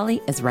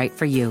Kisqali is right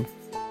for you.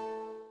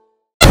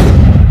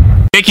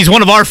 He's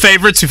one of our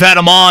favorites. We've had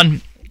him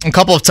on a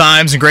couple of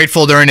times and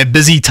grateful during a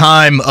busy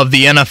time of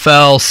the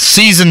NFL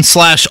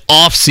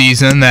season/off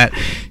season that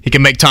he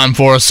can make time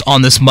for us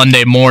on this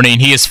Monday morning.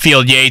 He is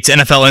Field Yates,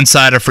 NFL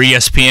insider for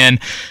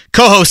ESPN,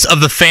 co-host of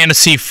the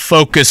Fantasy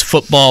Focus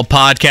Football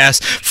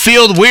podcast.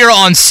 Field, we're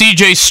on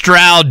CJ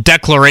Stroud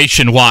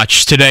declaration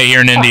watch today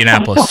here in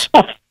Indianapolis.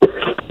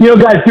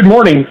 Guys, good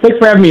morning. Thanks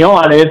for having me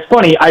on. And it's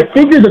funny, I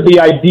figured that the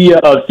idea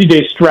of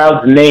CJ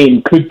Stroud's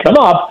name could come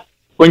up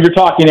when you're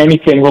talking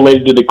anything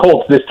related to the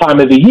Colts this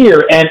time of the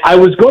year. And I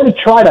was going to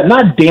try to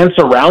not dance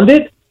around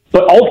it,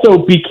 but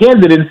also be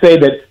candid and say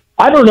that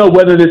I don't know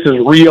whether this is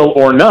real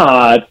or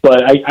not,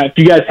 but if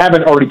you guys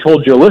haven't already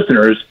told your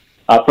listeners,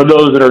 for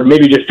those that are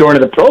maybe just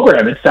joining the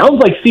program, it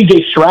sounds like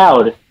CJ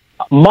Stroud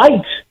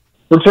might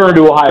return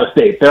to Ohio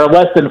State. There are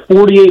less than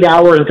 48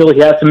 hours until he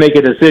has to make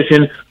a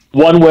decision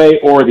one way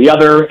or the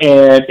other.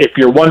 And if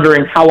you're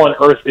wondering how on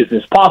earth is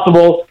this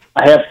possible,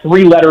 I have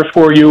 3 letters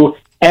for you,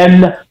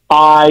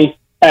 NIL.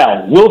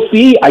 We'll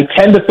see. I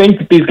tend to think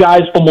that these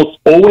guys almost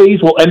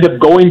always will end up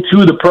going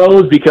to the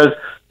pros because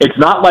it's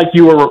not like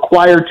you are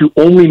required to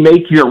only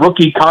make your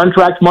rookie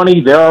contract money.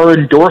 There are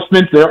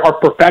endorsements. There are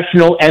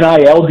professional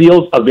NIL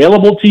deals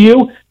available to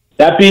you.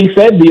 That being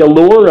said, the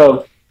allure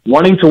of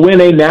wanting to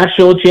win a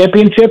national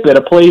championship at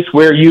a place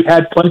where you've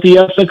had plenty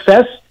of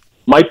success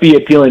might be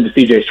appealing to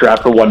CJ Stroud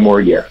for one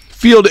more year.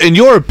 Field, in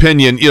your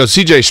opinion,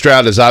 CJ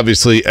Stroud is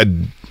obviously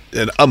an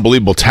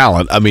unbelievable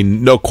talent. I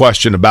mean, no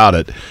question about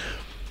it.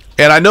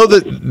 And I know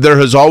that there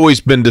has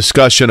always been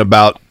discussion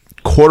about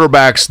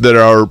quarterbacks that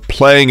are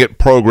playing at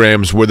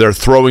programs where they're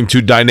throwing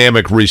to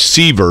dynamic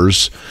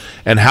receivers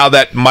and how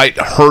that might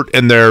hurt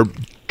in their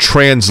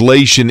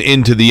translation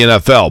into the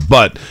NFL.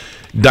 But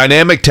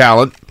dynamic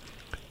talent,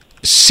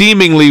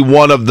 seemingly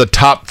one of the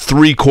top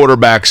 3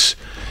 quarterbacks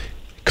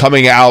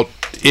coming out,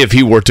 if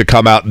he were to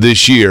come out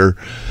this year,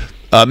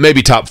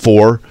 maybe top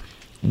 4.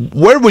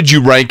 Where would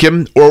you rank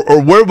him,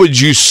 or where would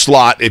you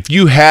slot if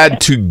you had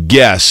to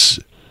guess?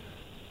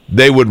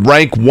 They would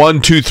rank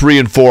 1, 2, 3,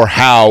 and 4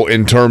 how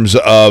in terms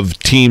of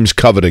teams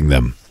coveting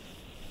them?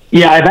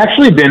 Yeah, I've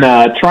actually been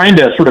trying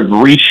to sort of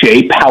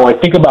reshape how I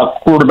think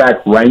about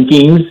quarterback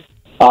rankings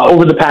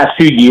over the past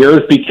few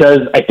years,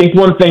 because I think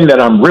one thing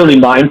that I'm really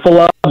mindful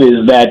of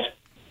is that,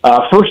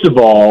 first of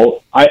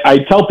all, I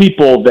tell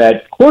people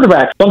that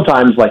quarterbacks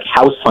sometimes like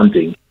house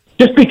hunting.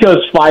 Just because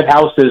 5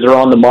 houses are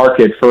on the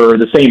market for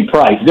the same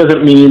price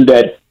doesn't mean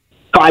that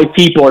 5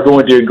 people are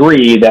going to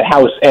agree that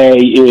house A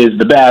is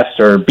the best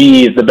or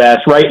B is the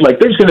best, right? Like,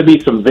 there's going to be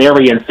some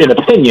variance in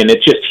opinion.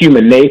 It's just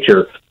human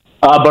nature.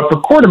 But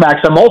for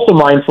quarterbacks, I'm also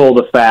mindful of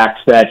the fact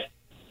that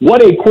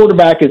what a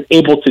quarterback is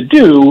able to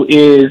do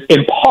is,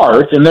 in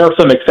part, and there are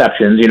some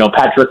exceptions,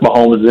 Patrick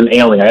Mahomes is an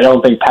alien. I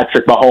don't think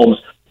Patrick Mahomes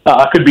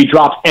could be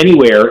dropped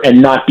anywhere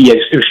and not be an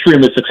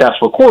extremely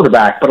successful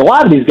quarterback. But a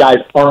lot of these guys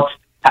aren't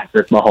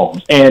Patrick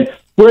Mahomes. And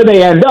where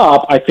they end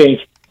up, I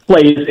think,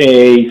 plays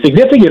a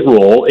significant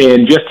role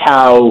in just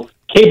how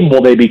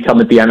capable they become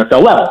at the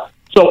NFL level.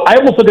 So I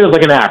almost look at it as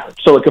like an average.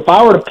 So like if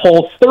I were to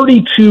pull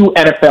 32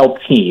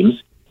 NFL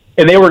teams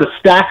and they were to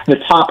stack the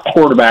top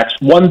quarterbacks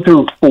 1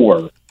 through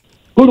 4,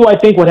 who do I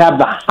think would have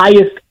the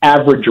highest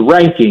average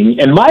ranking?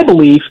 And my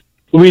belief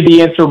would be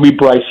the answer would be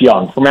Bryce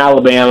Young from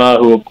Alabama,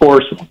 who of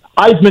course won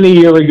Heisman a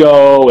year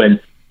ago and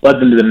led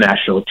them to the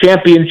national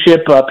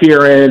championship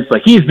appearance.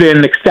 Like, he's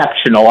been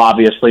exceptional,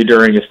 obviously,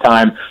 during his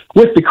time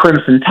with the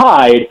Crimson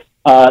Tide.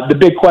 The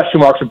big question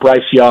marks for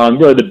Bryce Young,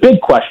 really the big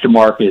question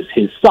mark is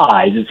his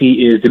size, as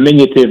he is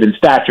diminutive in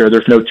stature.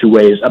 There's no 2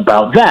 ways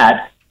about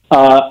that.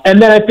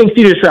 And then I think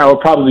C.J. Stroud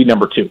would probably be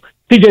number 2.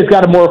 C.J.'s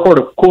got a more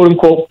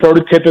quote-unquote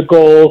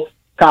prototypical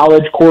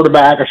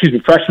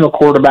professional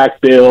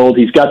quarterback build.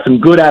 He's got some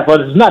good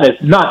athleticism.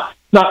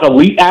 Not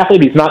elite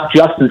athlete. He's not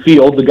Justin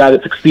Fields, the guy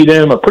that succeeded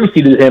him or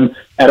preceded him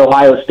at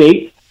Ohio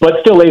State, but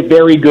still a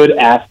very good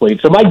athlete.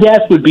 So my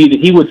guess would be that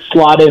he would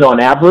slot in on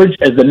average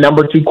as the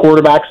number 2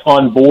 quarterbacks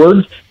on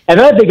boards. And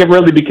then I think it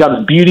really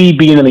becomes beauty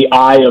being in the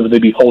eye of the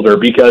beholder,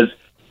 because,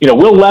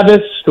 Will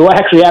Levis, who I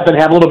actually happen to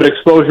have a little bit of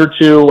exposure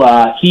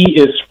to, he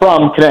is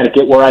from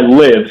Connecticut, where I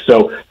live.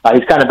 So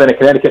he's kind of been a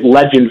Connecticut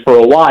legend for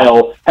a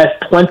while, has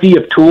plenty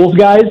of tools,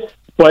 guys,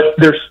 but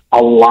there's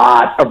a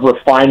lot of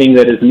refining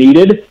that is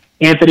needed.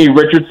 Anthony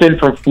Richardson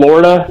from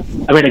Florida,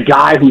 a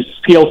guy whose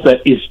skill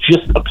set is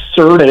just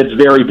absurd at its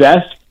very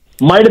best,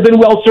 might have been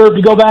well served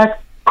to go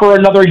back. for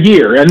another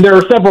year. And there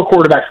are several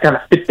quarterbacks kind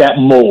of fit that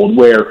mold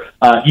where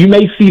you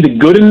may see the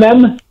good in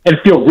them and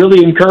feel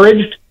really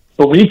encouraged,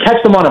 but when you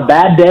catch them on a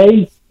bad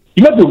day,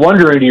 you might be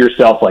wondering to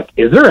yourself, like,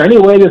 is there any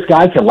way this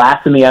guy can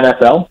last in the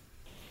NFL?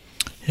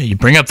 You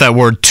bring up that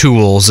word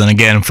tools, and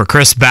again, for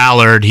Chris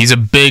Ballard, he's a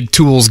big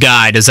tools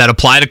guy. Does that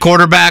apply to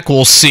quarterback?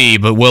 We'll see,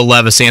 but Will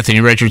Levis, Anthony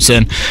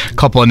Richardson, a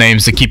couple of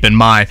names to keep in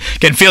mind.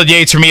 Again, Field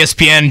Yates from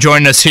ESPN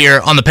joining us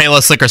here on the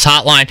Payless Liquors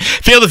hotline.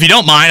 Field, if you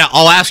don't mind,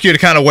 I'll ask you to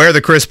kind of wear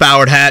the Chris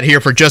Ballard hat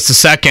here for just a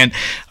second,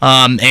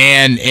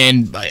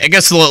 and I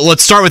guess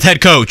let's start with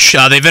head coach.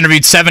 They've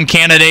interviewed 7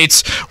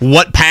 candidates.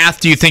 What path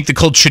do you think the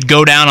Colts should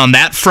go down on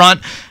that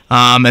front?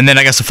 And then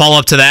I guess a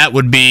follow-up to that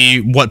would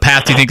be, what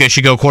path do you think they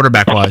should go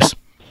quarterback-wise?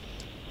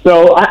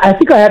 So I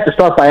think I have to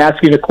start by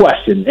asking a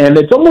question, and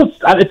it's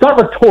not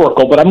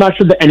rhetorical, but I'm not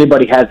sure that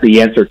anybody has the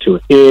answer to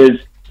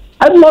it.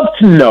 I'd love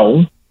to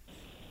know,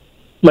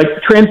 like,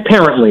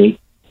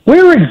 transparently,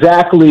 where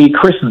exactly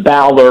Chris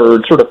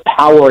Ballard's sort of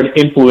power and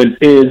influence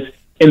is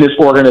in this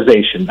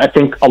organization. I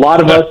think a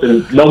lot of us,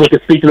 and no one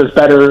can speak to this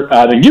better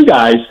than you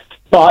guys,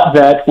 thought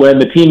that when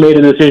the team made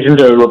a decision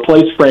to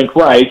replace Frank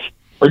Reich,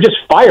 or just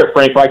fire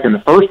Frank Reich in the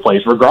first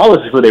place,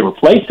 regardless of who they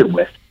replaced it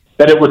with,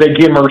 that it was a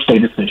Jim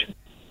Irsay decision.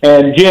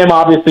 And Jim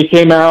obviously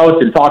came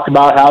out and talked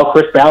about how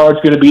Chris Ballard's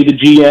going to be the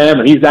GM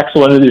and he's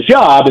excellent at his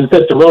job and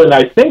said some really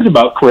nice things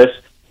about Chris.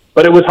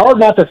 But it was hard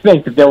not to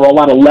think that there were a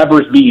lot of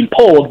levers being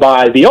pulled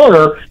by the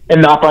owner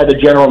and not by the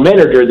general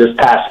manager this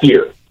past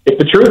year. If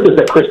the truth is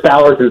that Chris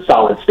Ballard's in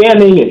solid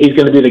standing and he's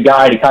going to be the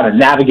guy to kind of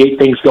navigate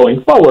things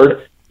going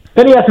forward,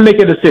 then he has to make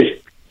a decision.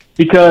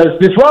 Because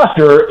this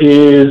roster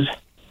is,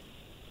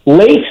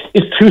 laced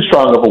is too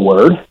strong of a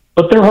word,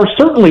 but there are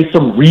certainly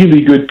some really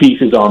good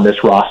pieces on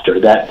this roster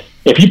that,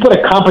 if you put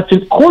a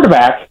competent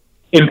quarterback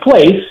in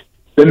place,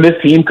 then this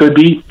team could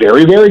be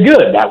very, very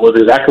good. That was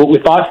exactly what we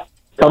thought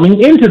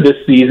coming into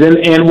this season.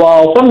 And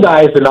while some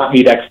guys did not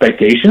meet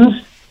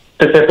expectations,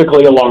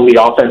 specifically along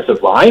the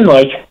offensive line,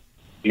 like,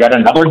 you got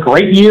another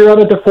great year out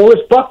of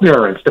DeForest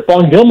Buckner, and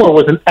Stephon Gilmore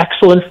was an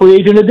excellent free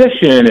agent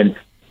addition, and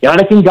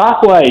Yannick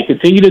Ngakoue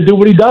continued to do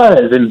what he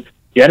does, and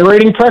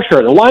generating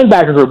pressure. The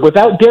linebacker group,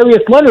 without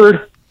Darius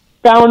Leonard,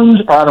 but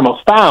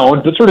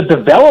sort of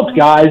developed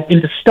guys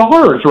into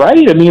stars,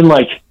 right? I mean,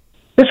 like,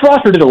 this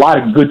roster did a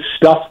lot of good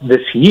stuff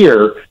this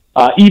year,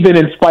 even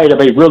in spite of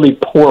a really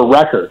poor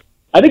record.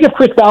 I think if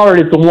Chris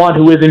Ballard is the one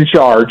who is in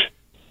charge,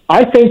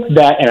 I think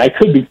that, and I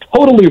could be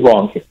totally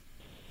wrong here,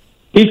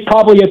 he's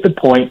probably at the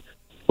point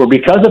where,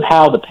 because of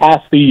how the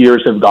past few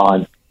years have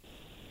gone,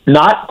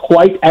 not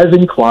quite as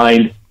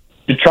inclined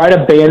to try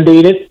to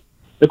Band-Aid it,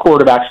 the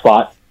quarterback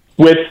spot,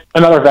 with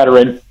another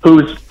veteran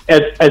who's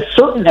as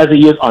certain as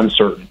he is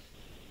uncertain.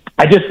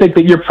 I just think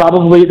that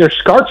there's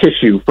scar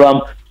tissue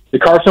from the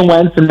Carson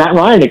Wentz and Matt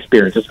Ryan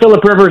experiences.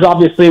 Phillip Rivers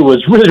obviously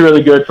was really,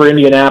 really good for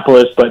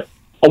Indianapolis, but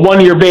a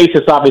one-year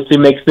basis obviously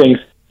makes things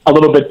a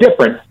little bit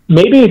different.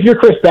 Maybe if you're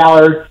Chris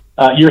Ballard,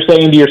 you're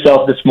saying to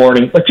yourself this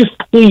morning, like, just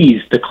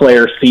please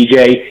declare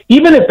CJ.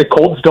 Even if the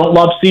Colts don't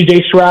love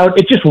CJ Stroud,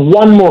 it's just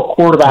one more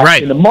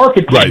quarterback in the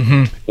marketplace.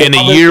 Right. In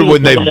a year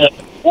when they've...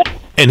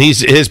 And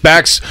his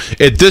backs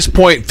at this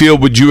point,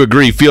 Field, would you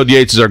agree? Field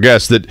Yates is our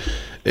guest, that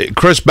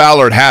Chris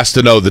Ballard has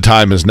to know the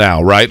time is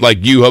now, right?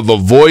 Like, you have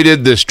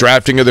avoided this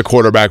drafting of the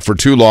quarterback for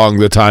too long.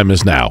 The time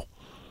is now.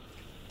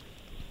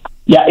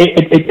 Yeah,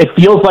 it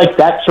feels like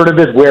that sort of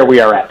is where we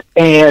are at.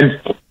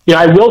 And,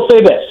 I will say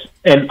this,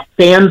 and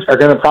fans are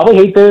going to probably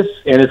hate this,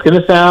 and it's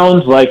going to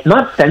sound like,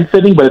 not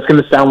sensitive, but it's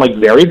going to sound like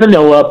very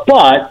vanilla,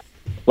 but,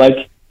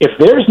 like, if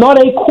there's not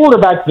a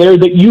quarterback there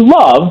that you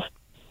love,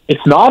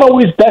 it's not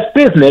always best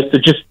business to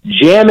just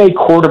jam a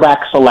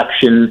quarterback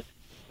selection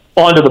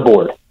onto the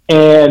board.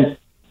 And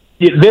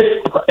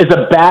this is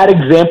a bad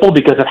example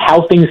because of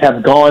how things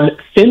have gone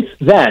since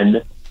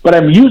then, but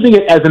I'm using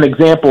it as an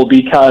example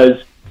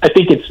because I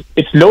think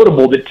it's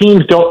notable that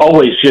teams don't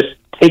always just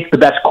take the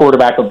best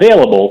quarterback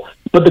available.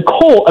 But the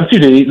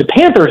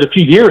Panthers a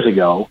few years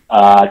ago,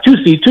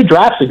 two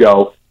drafts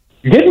ago,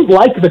 didn't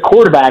like the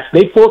quarterbacks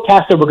they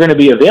forecasted were going to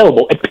be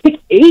available at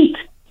pick 8.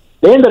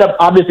 They ended up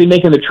obviously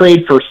making the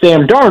trade for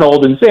Sam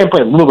Darnold, and Sam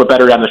played a little bit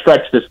better down the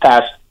stretch this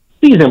past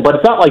season, but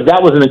it's not like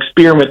that was an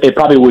experiment they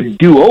probably would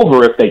do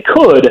over if they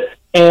could.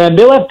 And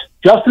they left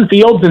Justin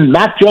Fields and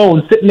Mac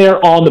Jones sitting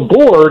there on the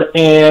board,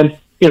 and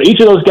each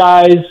of those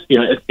guys,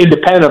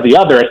 independent of the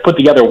other, has put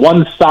together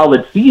one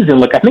solid season.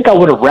 Like, I think I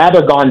would have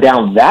rather gone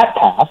down that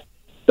path.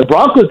 The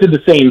Broncos did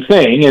the same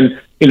thing, and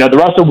the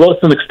Russell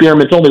Wilson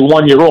experiment's only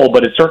 1 year old,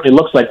 but it certainly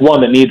looks like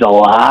one that needs a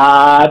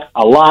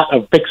lot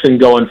of fixing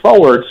going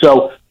forward.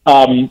 So.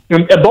 And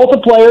both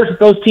the players that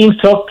those teams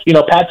took,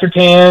 Pat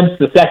Surtain,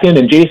 the second,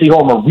 and J.C.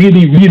 Horn are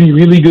really, really,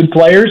 really good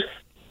players.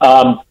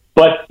 But,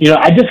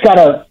 I just got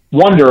to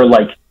wonder,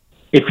 like,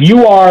 if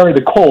you are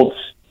the Colts,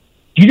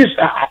 you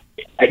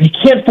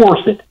can't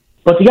force it.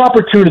 But the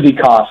opportunity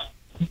cost,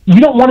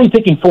 you don't want to be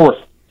taking fourth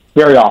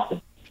very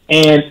often.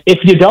 And if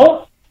you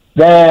don't,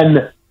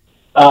 then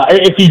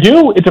if you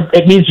do,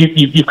 it means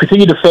you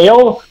continue to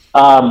fail.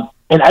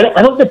 And I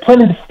don't think they're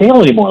planning to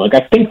fail anymore. Like,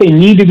 I think they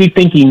need to be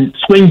thinking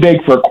swing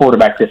big for a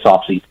quarterback this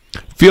offseason.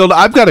 Field,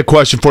 I've got a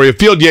question for you.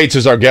 Field Yates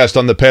is our guest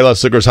on the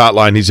Payless Liquors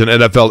Hotline. He's an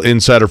NFL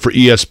insider for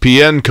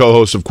ESPN,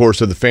 co-host, of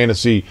course, of the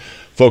Fantasy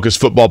Focus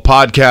Football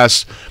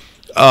podcast,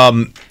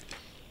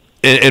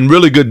 and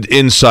really good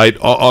insight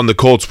on the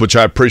Colts, which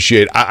I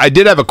appreciate. I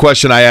did have a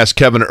question I asked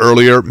Kevin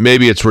earlier.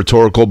 Maybe it's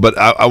rhetorical, but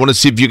I want to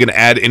see if you can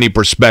add any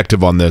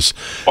perspective on this.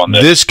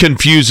 This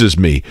confuses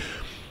me.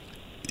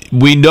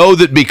 We know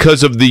that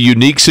because of the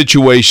unique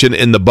situation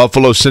in the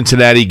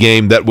Buffalo-Cincinnati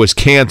game that was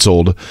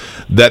canceled,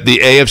 that the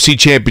AFC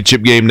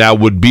Championship game now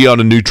would be on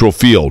a neutral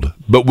field.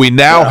 But we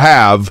now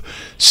have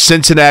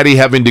Cincinnati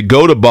having to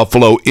go to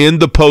Buffalo in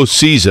the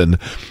postseason.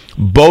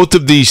 Both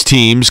of these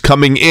teams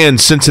coming in,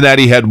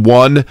 Cincinnati had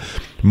one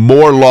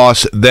more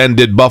loss than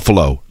did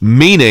Buffalo,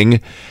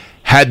 meaning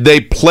had they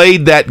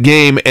played that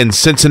game and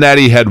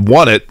Cincinnati had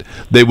won it,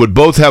 they would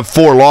both have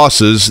 4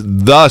 losses.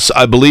 Thus,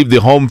 I believe the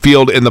home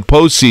field in the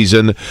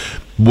postseason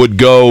would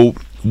go,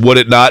 would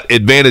it not,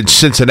 advantage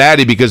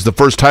Cincinnati because the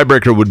first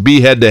tiebreaker would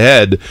be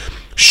head-to-head.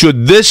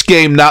 Should this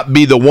game not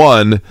be the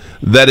one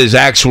that is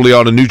actually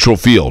on a neutral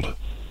field?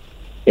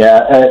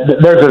 Yeah,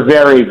 there's a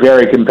very,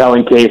 very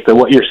compelling case that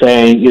what you're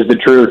saying is the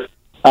truth.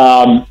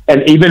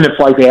 And even if,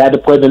 like, they had to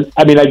play them,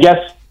 I mean, I guess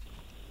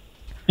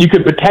you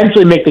could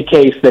potentially make the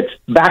case that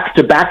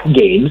back-to-back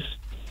games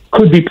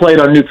could be played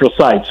on neutral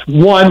sites.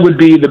 One would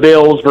be the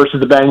Bills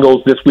versus the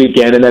Bengals this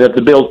weekend, and then if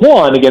the Bills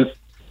won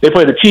they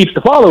play the Chiefs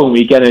the following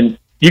weekend, and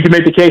you can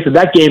make the case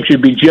that game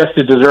should be just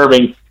as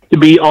deserving to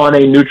be on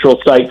a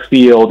neutral site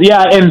field.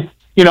 Yeah, and,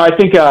 I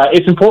think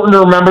it's important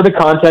to remember the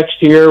context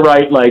here,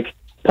 right? Like,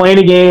 playing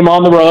a game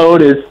on the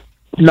road is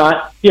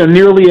not,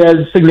 nearly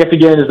as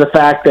significant as the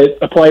fact that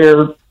a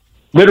player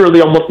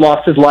literally almost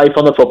lost his life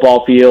on the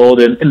football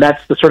field, and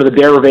that's the sort of the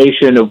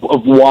derivation of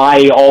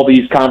why all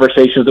these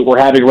conversations that we're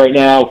having right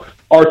now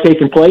are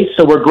taking place.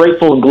 So we're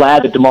grateful and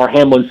glad that Damar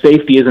Hamlin's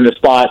safety is in a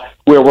spot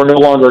where we're no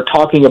longer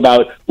talking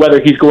about whether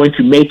he's going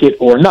to make it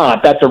or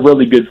not. That's a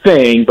really good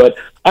thing. But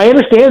I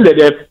understand that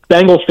if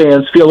Bengals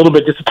fans feel a little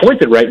bit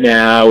disappointed right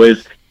now,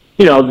 is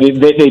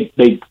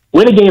they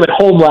win a game at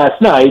home last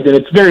night, and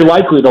it's very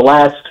likely the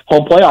last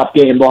home playoff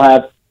game they'll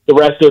have the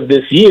rest of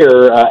this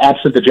year,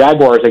 absent the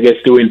Jaguars, I guess,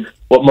 doing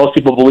what most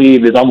people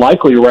believe is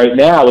unlikely right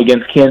now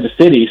against Kansas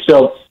City.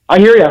 So I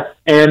hear you.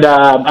 And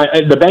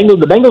the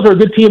Bengals are a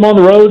good team on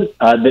the road.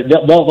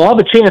 They'll have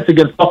a chance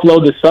against Buffalo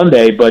this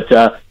Sunday. But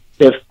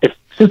if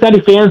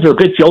Cincinnati fans are a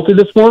bit jolted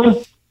this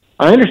morning,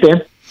 I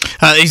understand.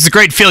 He's the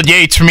great Field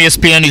Yates from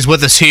ESPN. He's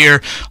with us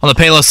here on the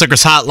Payless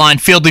Liquors Hotline.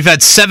 Field, we've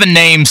had 7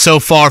 names so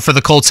far for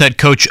the Colts head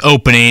coach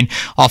opening.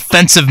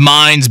 Offensive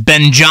minds,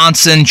 Ben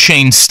Johnson,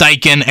 Shane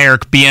Steichen,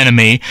 Eric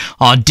Bieniemy.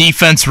 On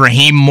defense,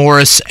 Raheem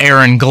Morris,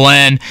 Aaron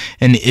Glenn,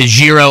 and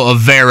Ejiro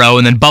Evero,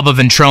 and then Bubba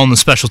Ventrone, the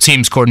special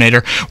teams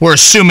coordinator. We're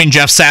assuming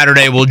Jeff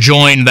Saturday will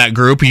join that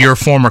group, your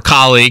former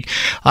colleague.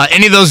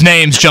 Any of those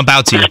names jump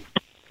out to you?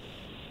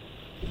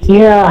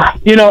 Yeah,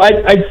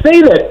 I'd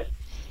say that,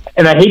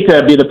 and I hate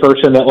to be the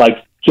person that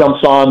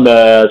jumps on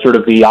the sort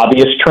of the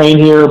obvious train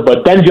here,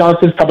 but Ben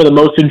Johnson's probably the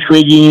most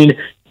intriguing.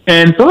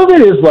 And some of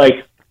it is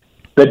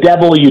the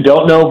devil you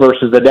don't know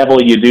versus the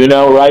devil you do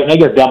know, right? And I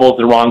guess devil is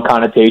the wrong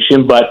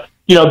connotation, but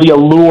the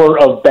allure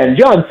of Ben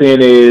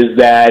Johnson is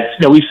that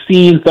we've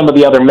seen some of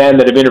the other men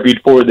that have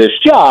interviewed for this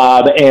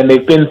job, and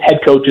they've been head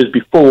coaches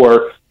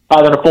before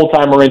on a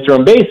full-time or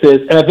interim basis,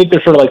 and I think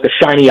they're sort of the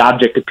shiny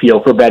object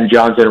appeal for Ben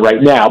Johnson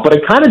right now. But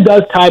it kind of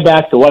does tie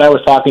back to what I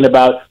was talking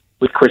about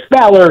with Chris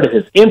Ballard and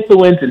his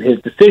influence and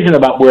his decision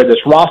about where this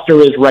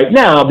roster is right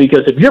now,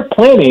 because if you're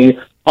planning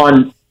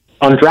on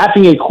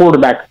drafting a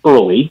quarterback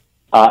early,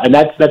 and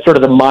that's sort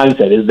of the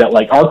mindset, is that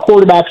our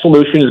quarterback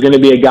solution is going to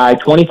be a guy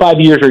 25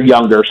 years or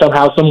younger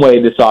somehow, some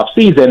way this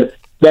offseason,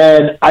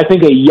 then I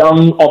think a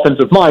young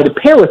offensive mind to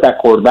pair with that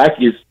quarterback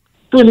is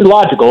really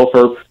logical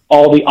for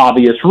all the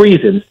obvious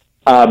reasons.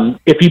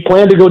 If you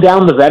plan to go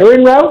down the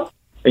veteran route,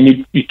 and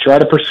you try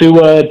to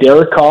pursue a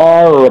Derek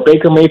Carr or a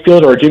Baker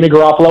Mayfield or a Jimmy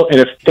Garoppolo,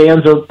 and if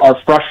fans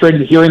are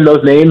frustrated hearing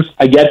those names,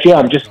 I get you.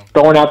 I'm just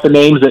throwing out the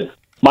names that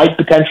might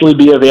potentially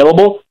be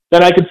available.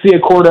 Then I could see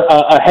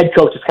a head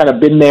coach that's kind of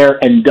been there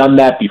and done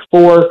that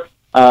before.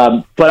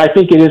 But I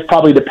think it is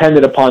probably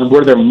dependent upon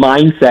where their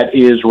mindset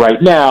is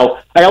right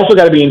now. I also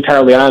got to be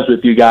entirely honest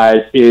with you guys,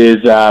 is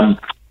I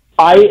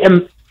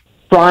am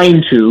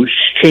trying to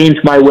change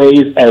my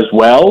ways as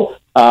well,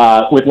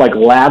 with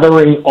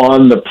lathering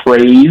on the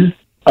praise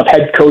of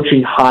head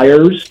coaching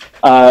hires,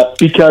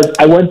 because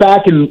I went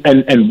back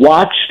and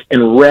watched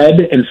and read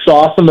and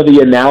saw some of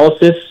the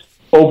analysis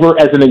over,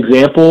 as an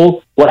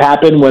example, what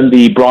happened when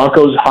the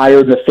Broncos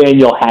hired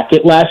Nathaniel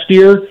Hackett last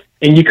year,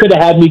 and you could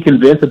have had me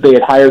convinced that they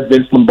had hired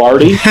Vince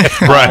Lombardi.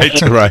 Right.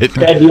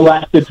 That he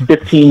lasted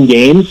 15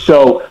 games.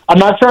 So I'm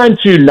not trying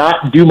to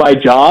not do my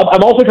job.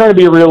 I'm also trying to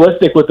be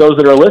realistic with those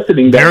that are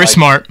listening. Very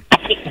smart.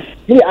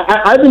 Yeah,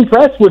 I'm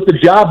impressed with the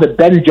job that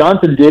Ben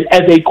Johnson did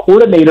as a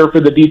coordinator for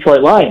the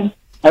Detroit Lions.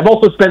 I've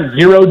also spent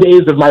 0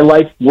 days of my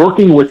life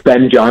working with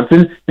Ben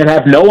Johnson and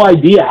have no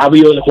idea how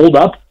he would hold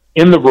up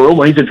in the room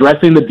when he's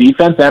addressing the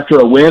defense after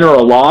a win or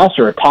a loss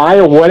or a tie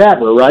or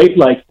whatever, right?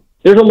 Like,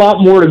 there's a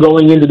lot more to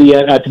going into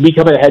to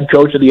becoming a head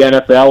coach of the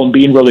NFL and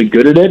being really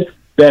good at it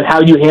than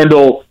how you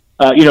handle,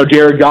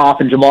 Jared Goff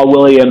and Jamal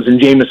Williams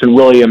and Jameson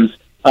Williams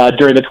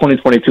during the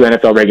 2022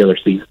 NFL regular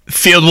season.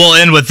 Field, we'll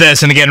end with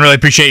this, and again, really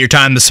appreciate your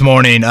time this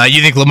morning.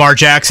 You think Lamar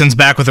Jackson's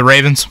back with the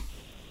Ravens?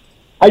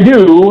 I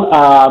do,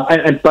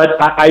 but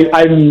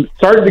I'm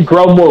starting to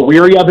grow more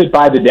weary of it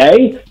by the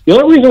day. The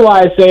only reason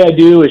why I say I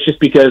do is just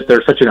because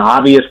there's such an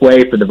obvious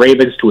way for the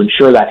Ravens to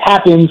ensure that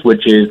happens,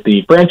 which is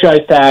the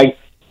franchise tag,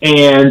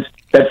 and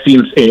that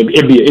seems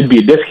it'd be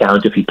a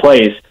discount if he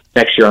plays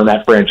next year on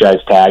that franchise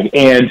tag.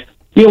 And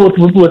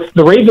with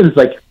the Ravens,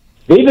 like,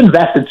 they've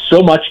invested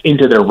so much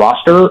into their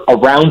roster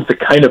around the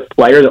kind of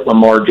player that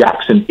Lamar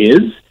Jackson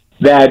is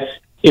that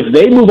if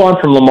they move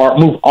on from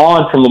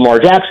Lamar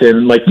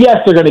Jackson, like, yes,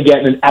 they're going to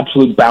get an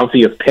absolute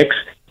bounty of picks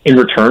in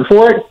return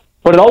for it,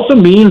 but it also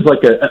means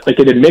like an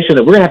admission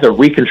that we're going to have to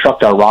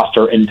reconstruct our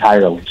roster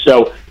entirely.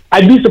 So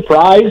I'd be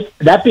surprised.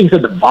 That being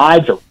said, the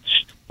vibes are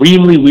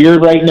extremely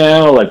weird right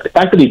now. Like, the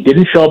fact that he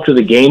didn't show up to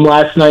the game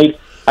last night,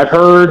 I've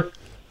heard.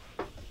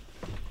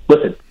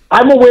 Listen,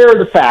 I'm aware of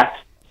the fact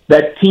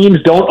that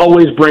teams don't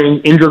always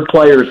bring injured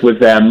players with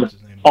them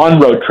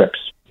on road trips.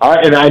 All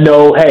right, and I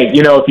know, hey,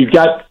 if you've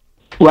got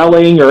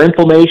swelling or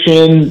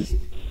inflammation,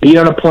 being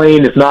on a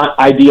plane is not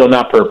ideal,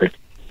 not perfect.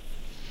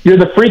 You're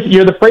the face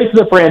of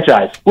the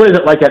franchise. What is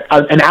it, like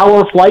an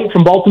hour flight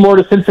from Baltimore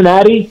to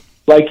Cincinnati?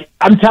 Like,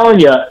 I'm telling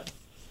you,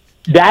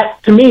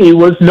 that to me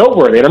was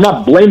noteworthy. And I'm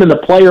not blaming the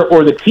player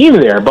or the team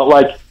there, but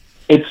like,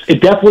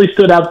 it definitely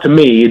stood out to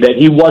me that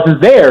he wasn't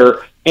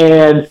there.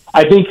 And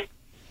I think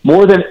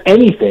more than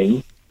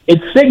anything, it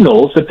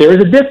signals that there is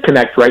a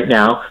disconnect right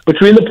now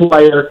between the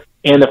player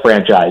and the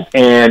franchise.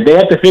 And they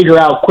have to figure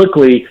out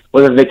quickly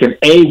whether they can,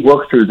 A,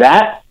 work through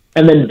that,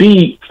 and then,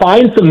 B,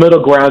 find some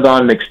middle ground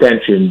on an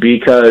extension,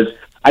 because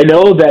I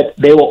know that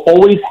they will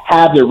always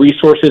have the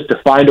resources to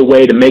find a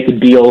way to make a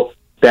deal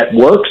that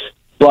works,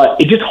 but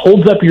it just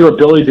holds up your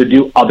ability to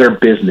do other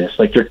business.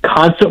 Like, you're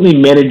constantly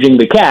managing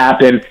the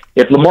cap, and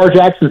if Lamar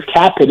Jackson's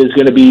cap hit is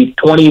going to be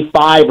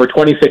 $25 or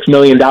 $26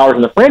 million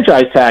in the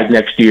franchise tag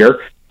next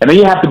year, and then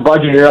you have to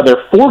budget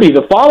another $40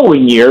 the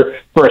following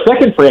year for a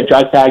second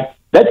franchise tag,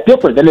 that's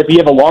different than if you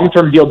have a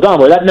long-term deal done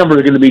where that number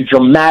is going to be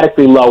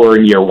dramatically lower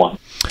in year one.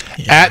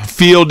 Yeah. At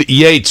Field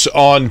Yates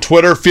on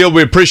Twitter. Field,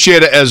 we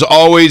appreciate it as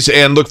always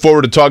and look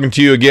forward to talking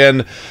to you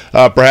again,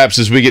 perhaps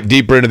as we get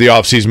deeper into the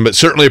offseason, but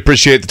certainly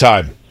appreciate the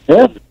time.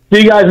 Yeah.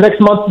 See you guys next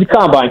month at the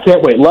Combine.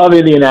 Can't wait. Love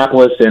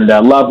Indianapolis and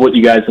love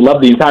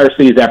the entire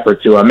city's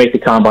effort to make the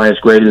Combine as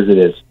great as it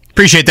is.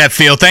 Appreciate that,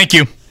 Field. Thank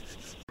you.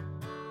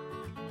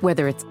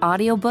 Whether it's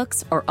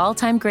audiobooks or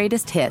all-time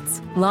greatest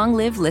hits, long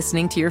live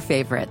listening to your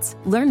favorites.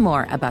 Learn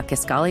more about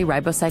Kisqali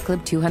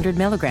Ribociclib 200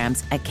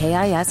 milligrams at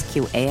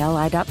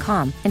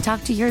KISQALI.com and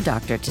talk to your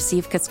doctor to see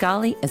if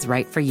Kisqali is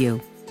right for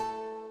you.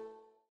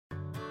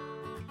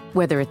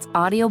 Whether it's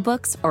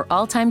audiobooks or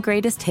all-time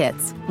greatest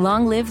hits,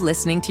 long live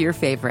listening to your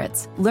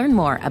favorites. Learn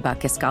more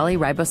about Kisqali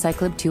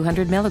Ribociclib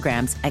 200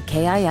 milligrams at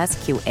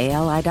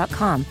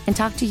KISQALI.com and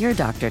talk to your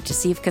doctor to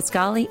see if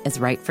Kisqali is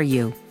right for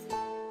you.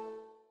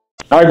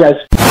 All right,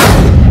 guys.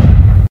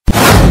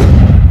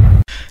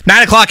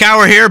 9 o'clock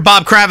hour here.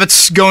 Bob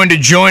Kravitz going to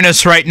join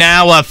us right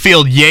now.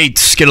 Field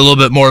Yates, get a little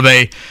bit more of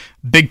a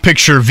big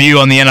picture view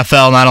on the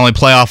NFL, not only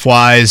playoff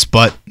wise,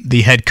 but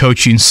the head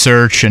coaching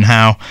search and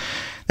how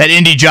that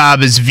Indy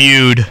job is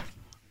viewed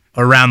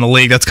around the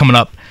league. That's coming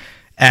up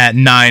at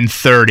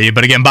 9:30.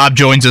 But again, Bob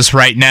joins us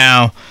right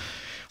now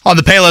on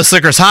the Payless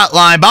Liquors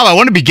hotline. Bob, I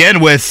want to begin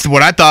with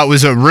what I thought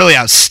was a really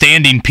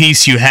outstanding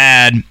piece you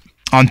had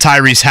on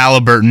Tyrese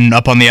Halliburton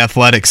up on the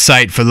Athletic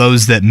site for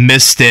those that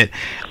missed it.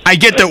 I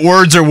get that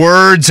words are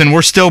words, and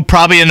we're still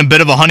probably in a bit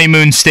of a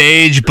honeymoon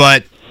stage,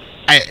 but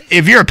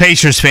if you're a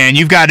Pacers fan,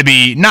 you've got to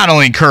be not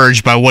only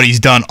encouraged by what he's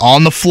done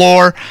on the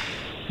floor,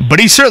 but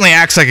he certainly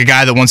acts like a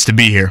guy that wants to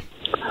be here.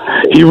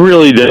 He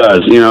really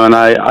does, and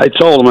I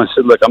told him, I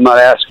said, look, I'm not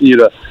asking you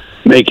to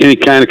make any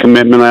kind of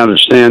commitment. I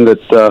understand that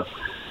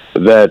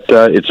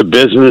it's a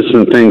business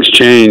and things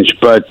change,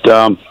 but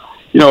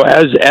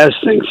as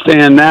things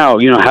stand now,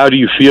 how do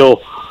you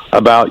feel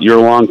about your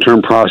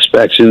long-term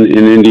prospects in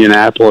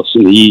Indianapolis?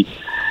 And he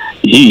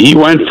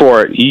went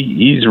for it.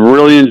 He's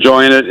really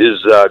enjoying it.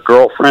 His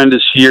girlfriend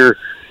is here.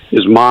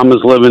 His mom is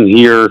living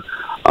here.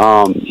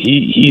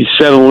 He's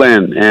settled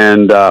in,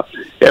 and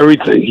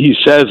everything he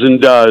says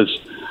and does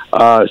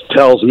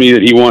tells me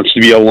that he wants to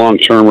be a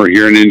long-termer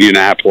here in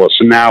Indianapolis.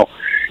 And now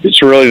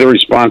it's really the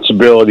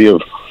responsibility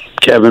of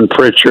Kevin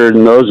Pritchard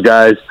and those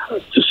guys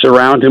to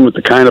surround him with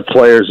the kind of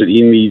players that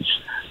he needs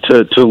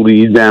to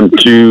lead them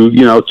to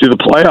the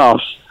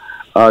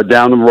playoffs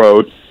down the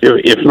road,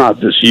 if not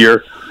this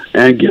year,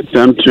 and give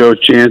them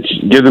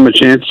a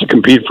chance to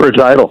compete for a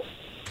title.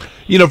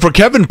 For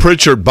Kevin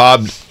Pritchard,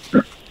 Bob,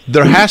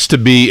 there has to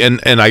be,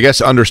 and I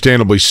guess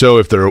understandably so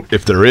if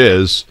there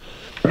is,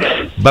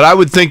 but I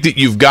would think that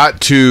you've got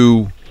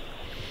to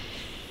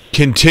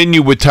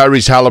continue with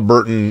Tyrese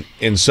Halliburton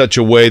in such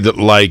a way that,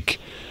 like,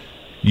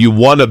 you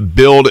want to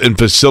build and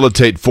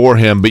facilitate for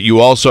him, but you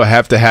also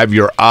have to have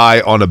your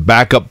eye on a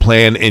backup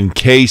plan in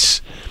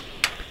case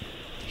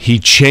he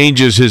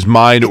changes his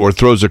mind or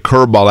throws a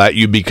curveball at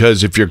you.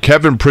 Because if you're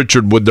Kevin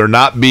Pritchard, would there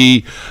not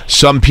be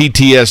some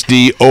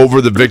PTSD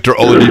over the Victor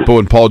Oladipo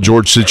and Paul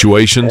George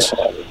situations?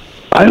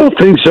 I don't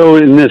think so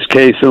in this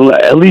case,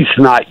 at least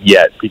not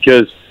yet,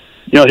 because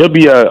he'll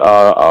be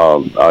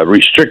a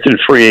restricted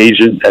free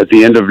agent at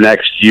the end of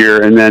next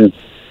year, and then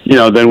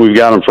then we've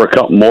got him for a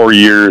couple more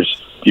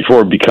years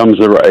before it becomes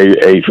he'll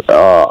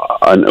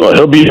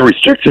be a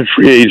restricted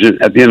free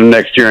agent at the end of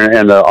next year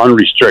and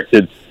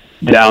unrestricted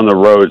down the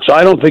road. So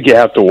I don't think you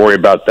have to worry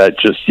about that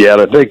just yet.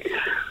 I think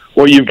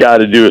what you've got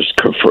to do is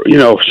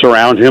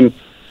surround him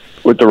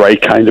with the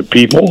right kind of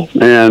people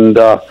and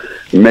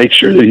make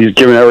sure that he's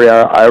given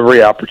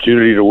every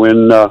opportunity to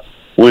win at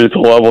the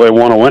level they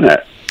want to win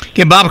at.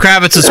 Okay, Bob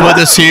Kravitz is with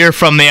us here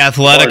from The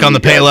Athletic on the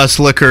Payless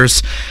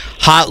Liquors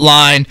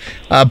hotline.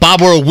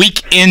 Bob, we're a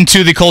week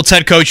into the Colts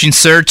head coaching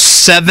search.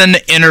 7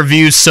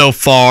 interviews so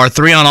far,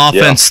 3 on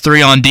offense,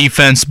 3 on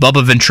defense.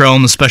 Bubba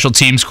Ventrone, the special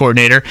teams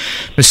coordinator.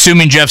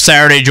 Assuming Jeff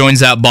Saturday joins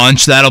that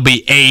bunch, that'll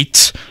be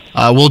 8.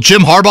 Will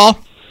Jim Harbaugh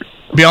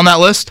be on that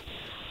list?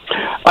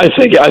 I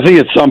think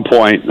at some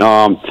point.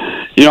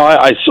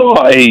 I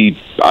saw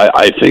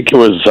I think it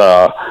was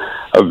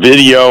a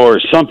video or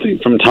something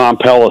from Tom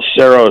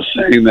Pelissero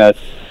saying that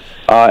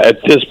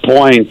at this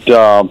point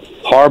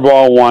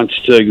Harbaugh wants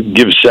to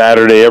give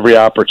Saturday every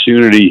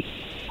opportunity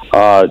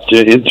to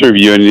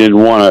interview, and he didn't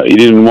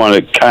want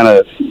to kind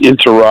of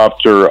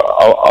interrupt or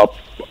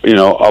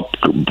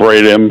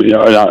upbraid him.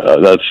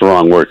 That's the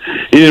wrong word.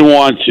 He didn't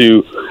want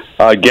to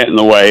get in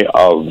the way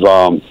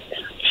of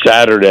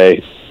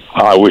Saturday.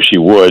 I wish he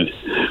would,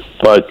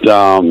 but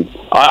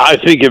I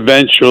think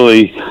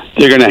eventually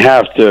they're going to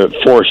have to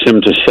force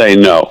him to say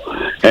no.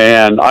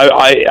 And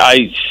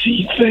I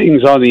see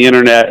things on the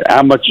internet.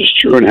 How much is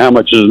true and how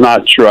much is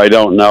not true, I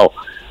don't know.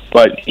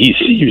 But he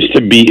seems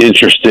to be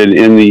interested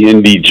in the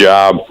Indy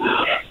job.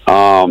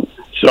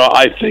 So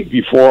I think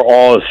before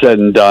all is said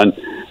and done,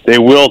 they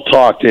will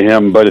talk to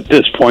him. But at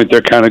this point,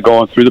 they're kind of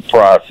going through the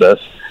process.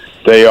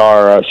 They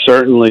are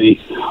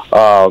certainly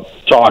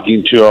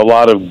talking to a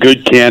lot of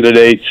good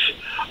candidates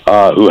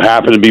who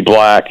happen to be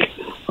black.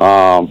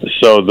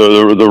 So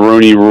the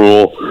Rooney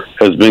Rule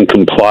has been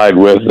complied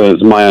with,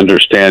 is my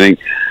understanding.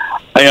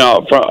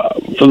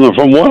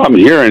 From what I'm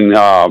hearing,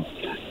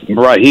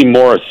 Raheem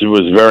Morris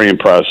was very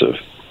impressive.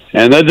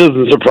 And that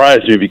doesn't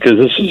surprise me, because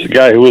this is a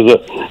guy who was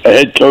a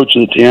head coach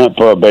of the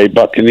Tampa Bay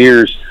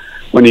Buccaneers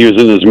when he was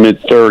in his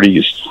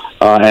mid-30s.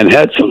 And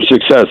had some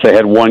success. They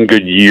had one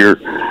good year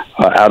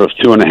out of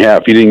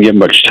 2.5. He didn't get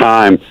much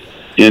time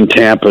in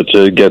Tampa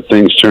to get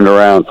things turned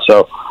around.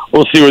 So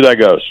we'll see where that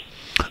goes.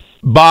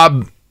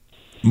 Bob,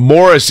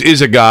 Morris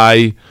is a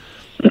guy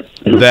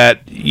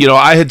that,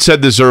 I had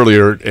said this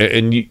earlier,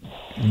 and you,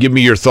 give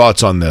me your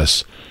thoughts on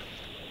this.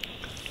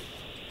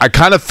 I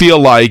kind of feel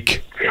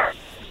like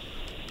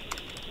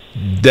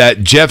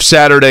that Jeff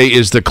Saturday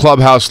is the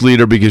clubhouse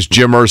leader because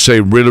Jim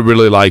Irsay really,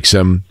 really likes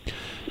him,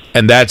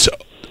 and that's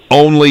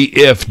only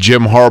if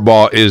Jim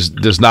Harbaugh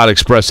does not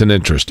express an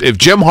interest. If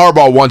Jim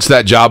Harbaugh wants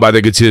that job, I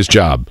think it's his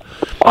job.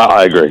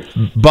 I agree.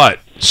 But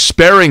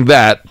sparing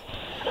that,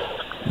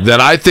 then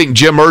I think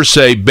Jim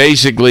Irsay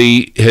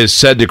basically has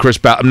said to Chris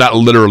Ballard, not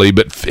literally,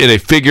 but in a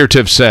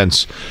figurative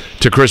sense,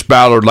 to Chris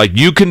Ballard, like,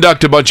 you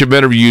conduct a bunch of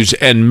interviews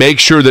and make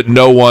sure that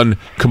no one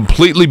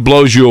completely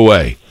blows you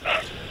away.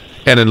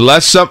 And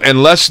unless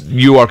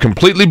you are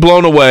completely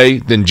blown away,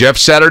 then Jeff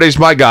Saturday's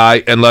my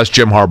guy, unless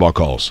Jim Harbaugh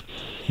calls.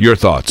 Your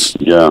thoughts?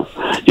 Yeah.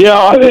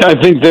 I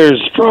think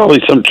there's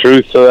probably some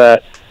truth to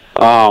that.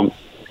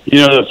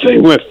 The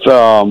thing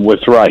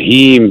with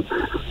Raheem,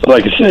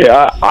 like I say,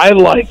 I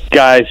like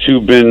guys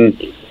who've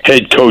been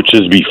head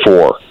coaches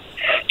before.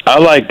 I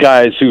like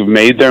guys who've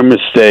made their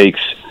mistakes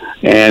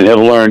and have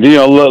learned.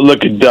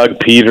 Look at Doug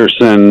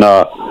Peterson.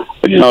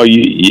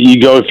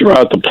 You go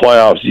throughout the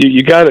playoffs.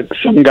 You got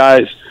some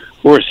guys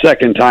who are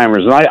second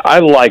timers, and I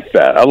like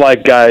that. I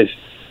like guys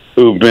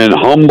who've been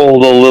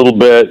humbled a little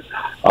bit.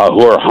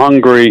 Who are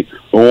hungry,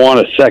 who want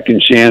a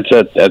second chance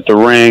at the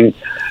ring.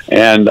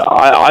 And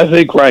I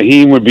think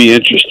Raheem would be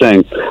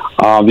interesting.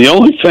 The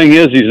only thing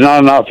is he's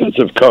not an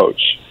offensive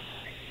coach.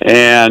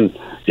 And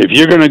if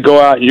you're going to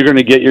go out, you're going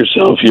to get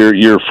yourself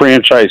your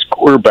franchise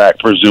quarterback,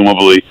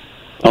 presumably,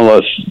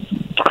 unless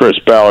Chris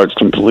Ballard's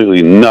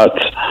completely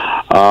nuts.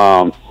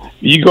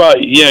 You go out,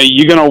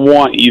 you're going to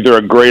want either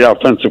a great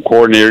offensive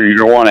coordinator, you're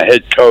going to want a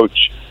head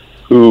coach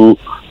who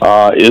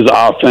is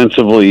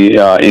offensively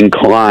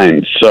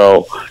inclined.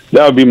 So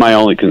that would be my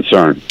only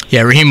concern.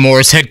 Yeah, Raheem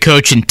Morris, head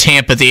coach in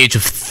Tampa at the age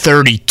of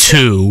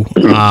 32,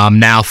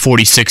 now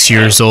 46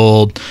 years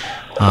old.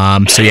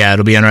 So, yeah,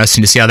 it'll be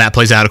interesting to see how that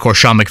plays out. Of course,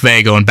 Sean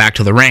McVay going back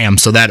to the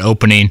Rams, so that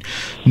opening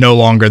no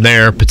longer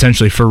there,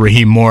 potentially for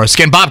Raheem Morris.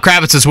 Again, Bob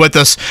Kravitz is with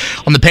us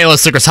on the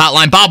Payless Liquors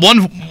hotline. Bob,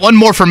 one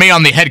more for me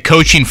on the head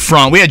coaching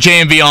front. We had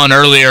JMV on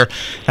earlier.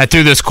 I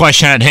threw this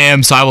question at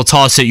him, so I will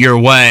toss it your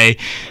way.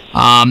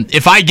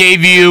 If I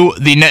gave you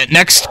the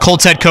next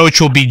Colts head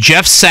coach will be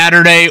Jeff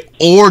Saturday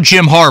or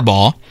Jim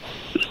Harbaugh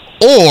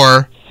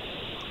or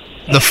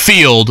the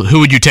field, who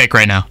would you take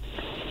right now?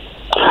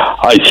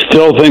 I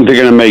still think they're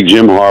going to make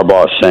Jim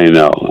Harbaugh say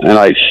no. And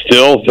I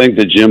still think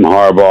that Jim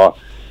Harbaugh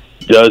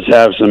does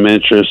have some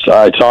interest.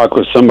 I talked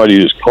with somebody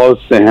who's close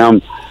to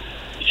him,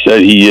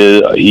 said he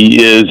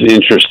is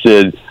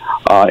interested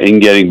in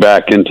getting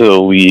back into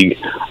the league.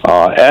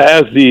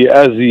 As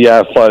the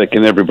Athletic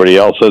and everybody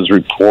else has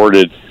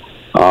reported,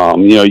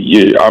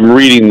 I'm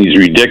reading these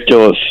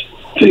ridiculous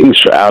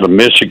things out of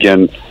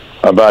Michigan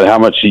about how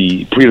much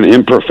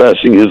him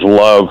professing his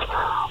love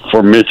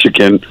for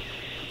Michigan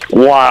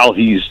while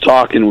he's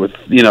talking with,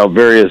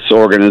 various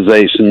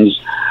organizations.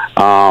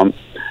 But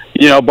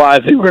I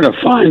think we're going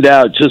to find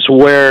out just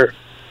where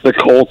the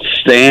Colts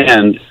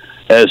stand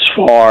as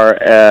far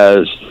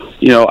as,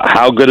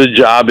 how good a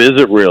job is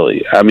it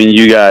really? I mean,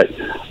 you got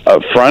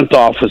a front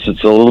office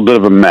that's a little bit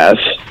of a mess.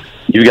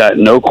 You got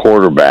no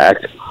quarterback.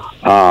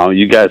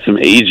 You got some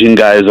aging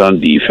guys on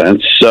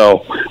defense.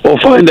 So we'll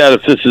find out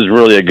if this is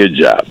really a good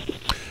job.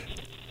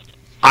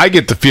 I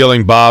get the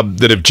feeling, Bob,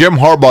 that if Jim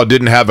Harbaugh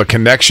didn't have a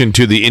connection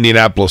to the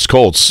Indianapolis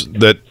Colts,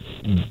 that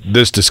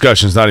this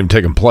discussion's not even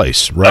taking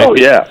place, right? Oh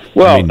yeah.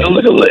 Well,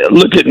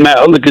 look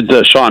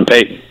at Sean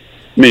Payton.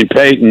 I mean,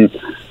 Payton,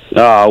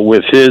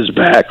 with his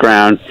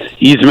background,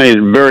 he's made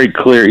it very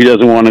clear he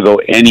doesn't want to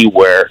go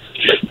anywhere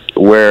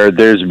where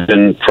there's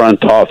been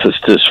front office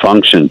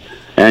dysfunction.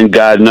 And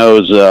God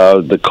knows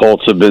the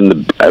Colts have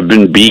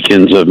been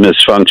beacons of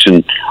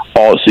misfunction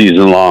all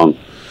season long.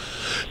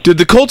 Did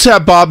the Colts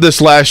have Bob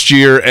this last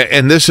year?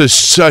 And this is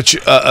such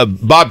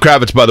Bob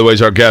Kravitz, by the way,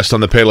 is our guest on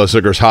the Payless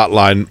Liquors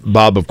hotline.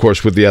 Bob, of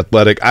course, with The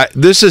Athletic.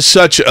 This is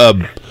such a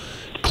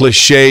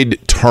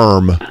cliched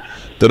term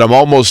that I'm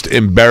almost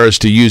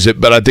embarrassed to use it,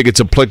 but I think it's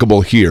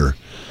applicable here.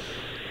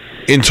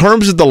 In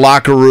terms of the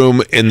locker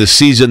room in the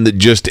season that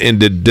just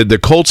ended, did the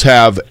Colts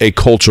have a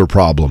culture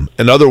problem?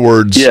 In other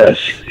words, yes.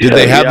 Did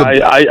they have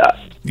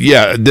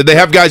did they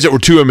have guys that were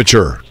too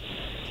immature?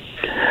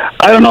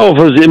 I don't know if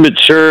it was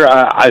immature.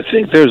 I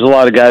think there's a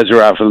lot of guys who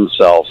are out for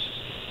themselves.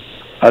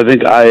 I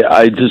think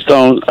I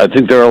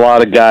think there are a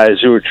lot of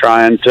guys who are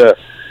trying to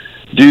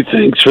do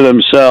things for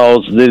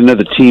themselves. They didn't have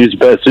the team's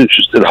best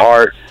interest at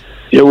heart.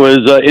 It was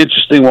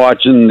interesting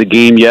watching the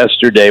game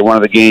yesterday. One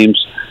of the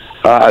games,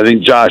 I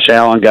think Josh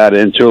Allen got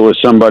into it with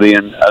somebody,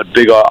 and a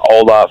big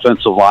old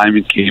offensive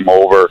lineman came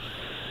over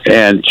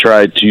and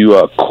tried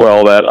to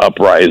quell that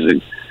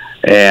uprising.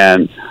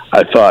 And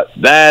I thought,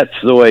 that's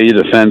the way you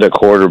defend a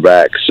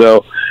quarterback.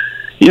 So,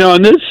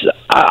 and this,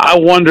 I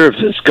wonder if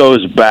this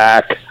goes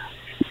back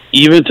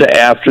even to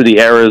after the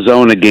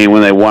Arizona game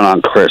when they won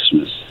on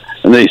Christmas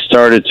and they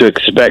started to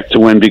expect to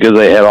win because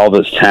they had all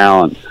this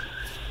talent.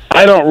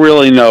 I don't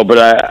really know, but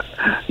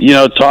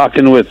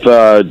talking with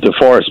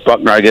DeForest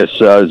Buckner, I guess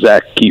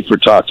Zach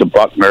Kiefer talked to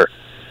Buckner.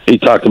 He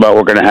talked about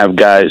we're going to have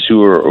guys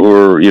who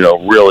are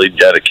really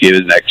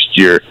dedicated next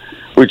year,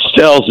 which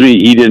tells me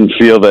he didn't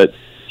feel that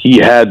he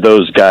had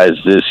those guys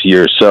this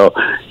year. So,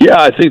 yeah,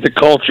 I think the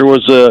culture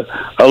was a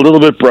little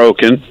bit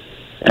broken,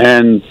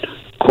 and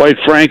quite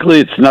frankly,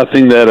 it's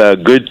nothing that a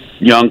good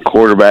young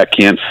quarterback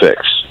can't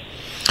fix.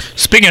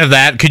 Speaking of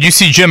that, could you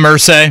see Jim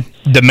Irsay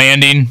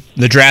demanding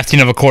the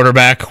drafting of a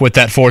quarterback with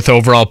that 4th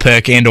overall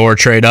pick and or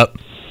trade up?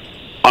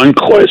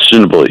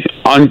 Unquestionably.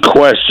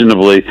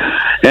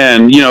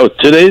 And,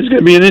 today's going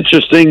to be an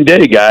interesting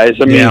day, guys.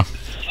 I mean,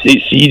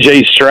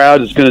 C.J.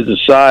 Stroud is going to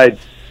decide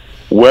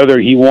whether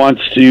he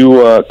wants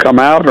to come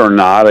out or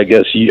not. I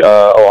guess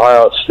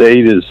Ohio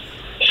State is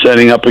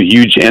setting up a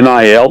huge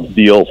NIL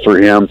deal for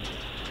him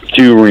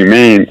to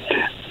remain.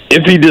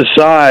 If he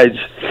decides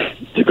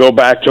to go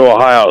back to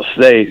Ohio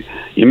State,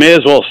 you may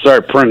as well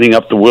start printing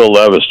up the Will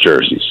Levis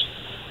jerseys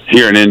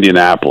here in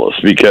Indianapolis,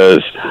 because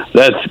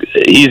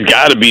he's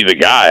got to be the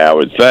guy, I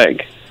would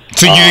think.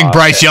 So you think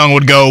Bryce Young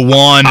would go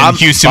 1 and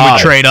Houston would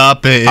trade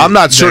up? I'm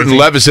not certain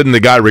Levis isn't the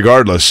guy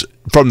regardless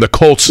from the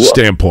Colts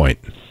standpoint.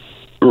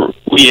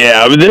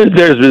 Yeah,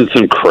 there's been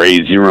some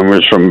crazy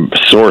rumors from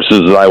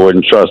sources that I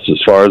wouldn't trust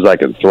as far as I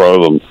can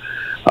throw them.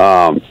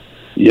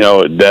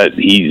 That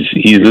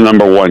he's the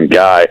number one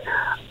guy.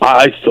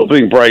 I still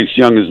think Bryce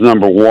Young is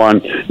number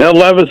one. Now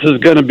Levis is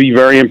going to be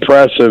very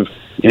impressive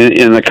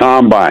in the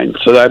combine,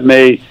 so it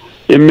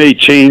may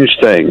change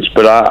things,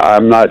 but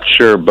I'm not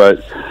sure.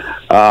 But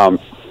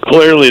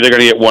clearly they're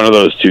going to get one of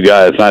those two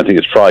guys, and I think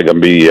it's probably going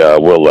to be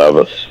Will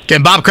Levis.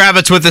 Again, Bob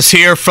Kravitz with us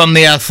here from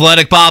The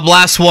Athletic. Bob,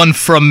 last one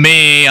from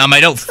me. I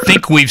don't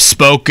think we've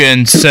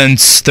spoken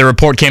since the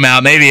report came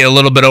out, maybe a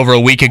little bit over a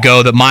week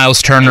ago, that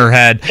Miles Turner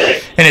had,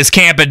 in his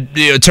camp, had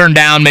turned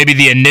down maybe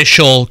the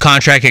initial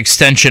contract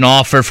extension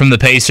offer from the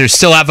Pacers.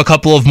 Still have a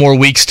couple of more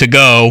weeks to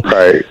go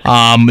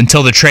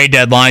until the trade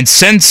deadline.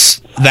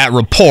 Since that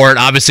report.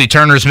 Obviously,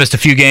 Turner's missed a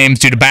few games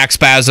due to back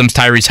spasms.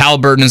 Tyrese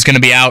Halliburton is going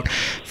to be out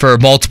for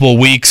multiple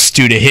weeks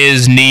due to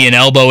his knee and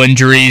elbow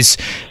injuries.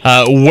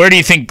 Where do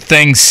you think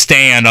things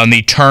stand on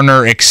the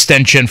Turner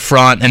extension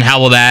front, and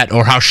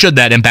how should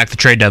that impact the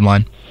trade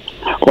deadline?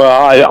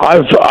 Well,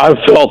 I've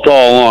felt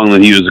all along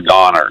that he was a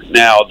goner.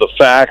 Now, the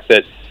fact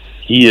that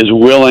he is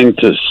willing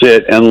to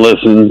sit and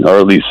listen, or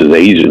at least his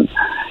agent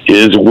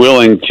is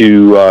willing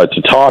to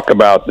talk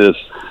about this,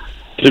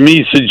 to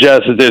me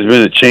suggests that there's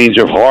been a change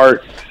of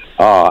heart.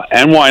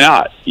 And why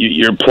not?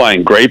 You're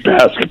playing great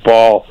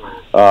basketball.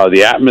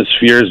 The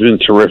atmosphere has been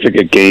terrific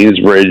at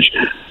Gainbridge.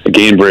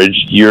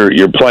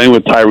 You're playing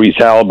with Tyrese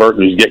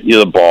Halliburton, who's getting you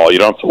the ball. You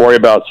don't have to worry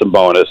about some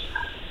bonus.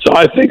 So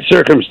I think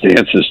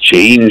circumstances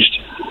changed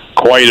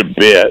quite a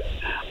bit.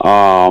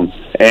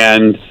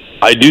 And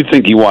I do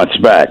think he wants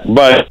back.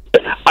 But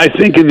I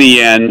think in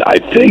the end,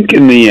 and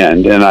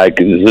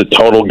this is a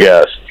total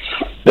guess,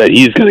 that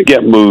he's going to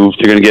get moved.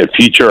 They're going to get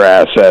future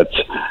assets,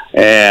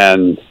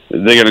 and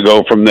they're going to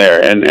go from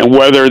there. And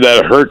whether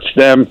that hurts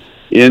them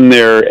in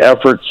their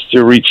efforts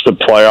to reach the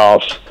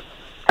playoffs,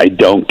 I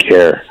don't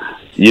care.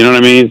 You know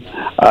what I mean?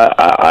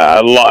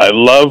 I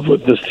love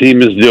what this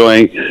team is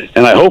doing,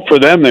 and I hope for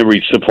them they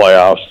reach the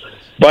playoffs.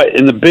 But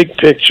in the big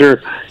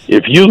picture,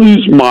 if you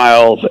lose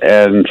Miles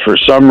and for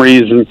some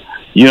reason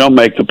you don't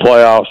make the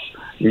playoffs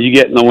and you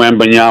get in the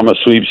Wembanyama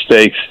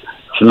sweepstakes,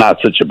 it's not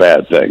such a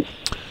bad thing.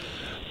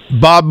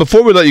 Bob,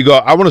 before we let you go,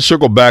 I want to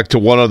circle back to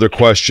one other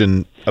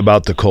question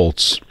about the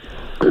Colts.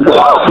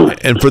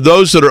 And for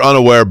those that are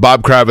unaware,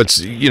 Bob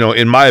Kravitz,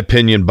 in my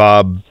opinion,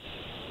 Bob,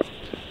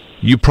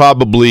 you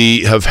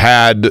probably have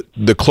had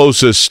the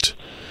closest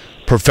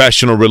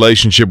professional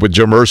relationship with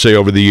Jim Irsay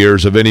over the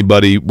years of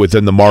anybody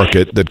within the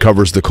market that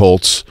covers the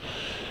Colts.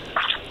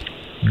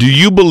 Do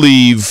you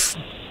believe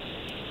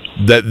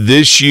that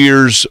this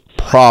year's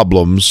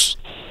problems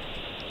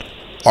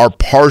are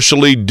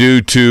partially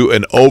due to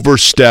an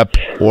overstep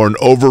or an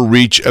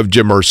overreach of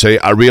Jim Irsay?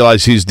 I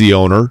realize he's the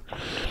owner,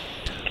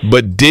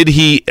 but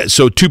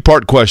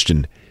two-part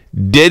question.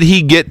 Did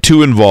he get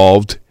too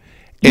involved?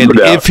 And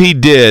if he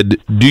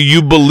did, do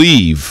you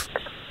believe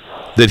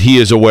that he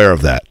is aware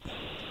of that?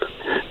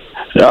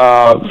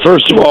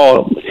 First of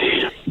all,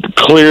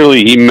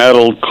 clearly he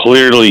meddled.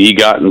 Clearly he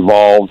got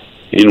involved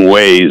in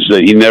ways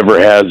that he never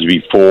has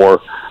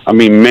before. I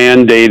mean,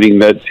 mandating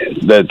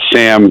that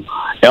Sam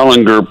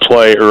Ehlinger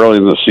play early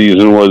in the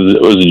season was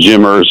a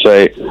Jim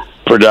Irsay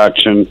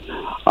production.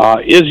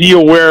 Is he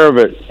aware of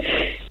it?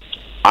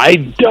 I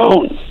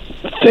don't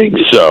think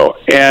so.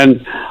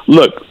 And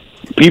look,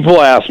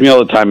 people ask me all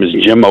the time, is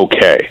Jim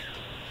okay?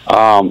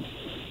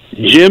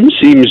 Jim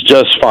seems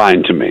just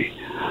fine to me.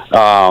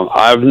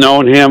 I've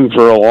known him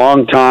for a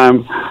long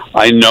time.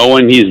 I know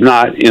when he's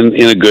not in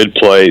a good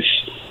place.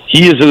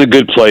 He is in a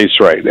good place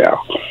right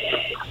now.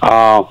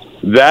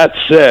 That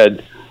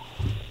said,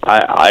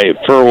 I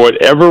for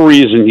whatever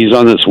reason, he's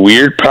on this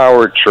weird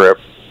power trip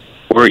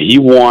where he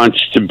wants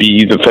to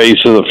be the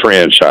face of the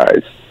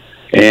franchise,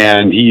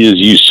 and he is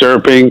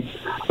usurping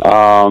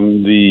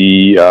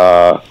the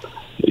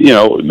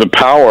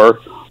power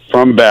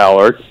from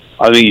Ballard.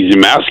 I think he's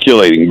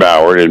emasculating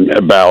Ballard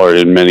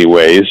in many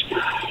ways.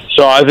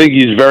 So I think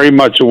he's very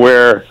much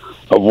aware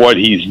of what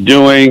he's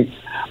doing,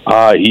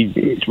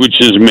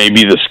 which is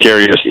maybe the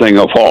scariest thing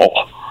of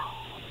all.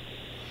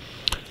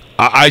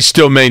 I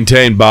still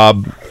maintain,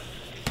 Bob,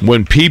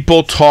 when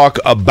people talk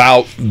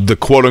about the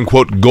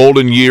quote-unquote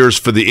golden years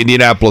for the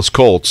Indianapolis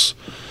Colts,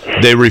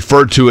 they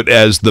refer to it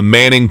as the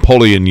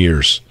Manning-Pullian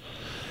years.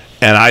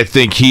 And I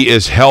think he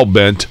is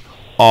hell-bent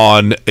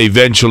on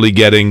eventually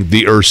getting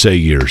the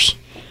Irsay years.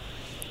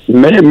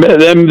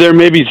 There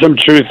may be some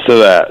truth to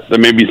that.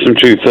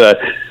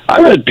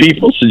 I've had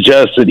people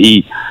suggest that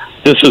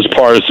this is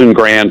part of some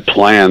grand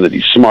plan, that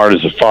he's smart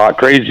as a fox,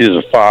 crazy as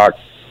a fox,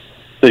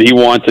 that he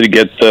wanted to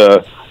get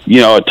a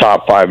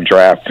top 5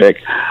 draft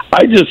pick.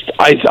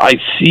 I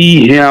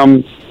see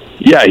him,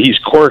 he's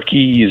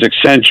quirky, he's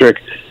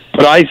eccentric,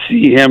 but I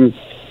see him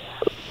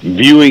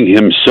viewing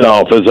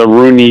himself as a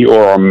Rooney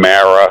or a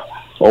Mara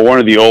or one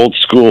of the old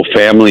school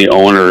family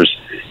owners.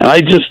 And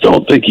I just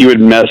don't think he would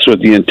mess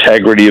with the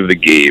integrity of the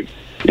game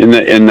in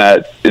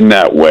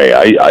that way.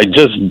 I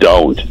just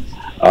don't.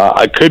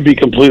 I could be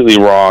completely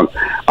wrong.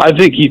 I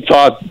think he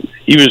thought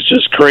he was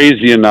just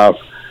crazy enough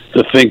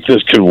to think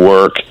this could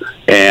work,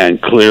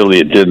 and clearly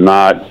it did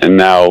not. And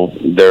now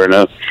they're in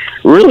a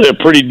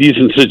pretty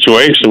decent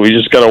situation. We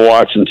just got to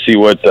watch and see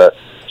what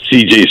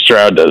C.J.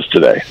 Stroud does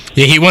today.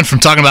 Yeah, he went from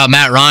talking about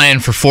Matt Ryan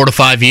for 4 to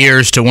 5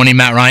 years to wanting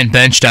Matt Ryan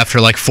benched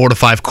after like 4 to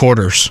 5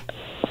 quarters.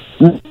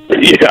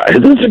 Yeah,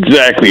 that's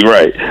exactly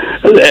right.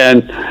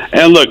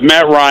 And look,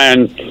 Matt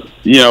Ryan,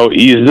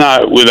 he's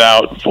not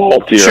without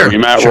fault here. Sure, I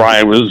mean, Matt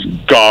Ryan was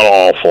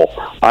god-awful.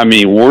 I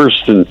mean,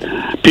 worse than...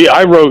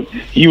 I wrote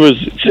he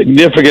was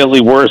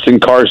significantly worse than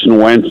Carson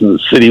Wentz, and the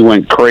city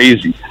went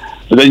crazy.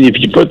 But then if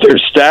you put their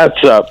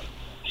stats up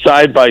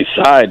side by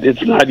side,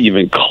 it's not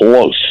even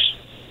close.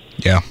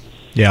 Yeah.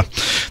 Yeah, I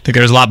think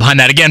there's a lot behind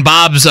that. Again,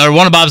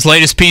 one of Bob's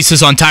latest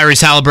pieces on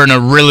Tyrese Halliburton, a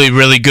really,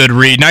 really good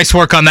read. Nice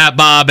work on that,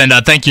 Bob, and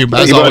thank you,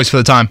 as always, for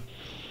the time.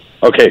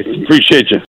 Okay, appreciate you.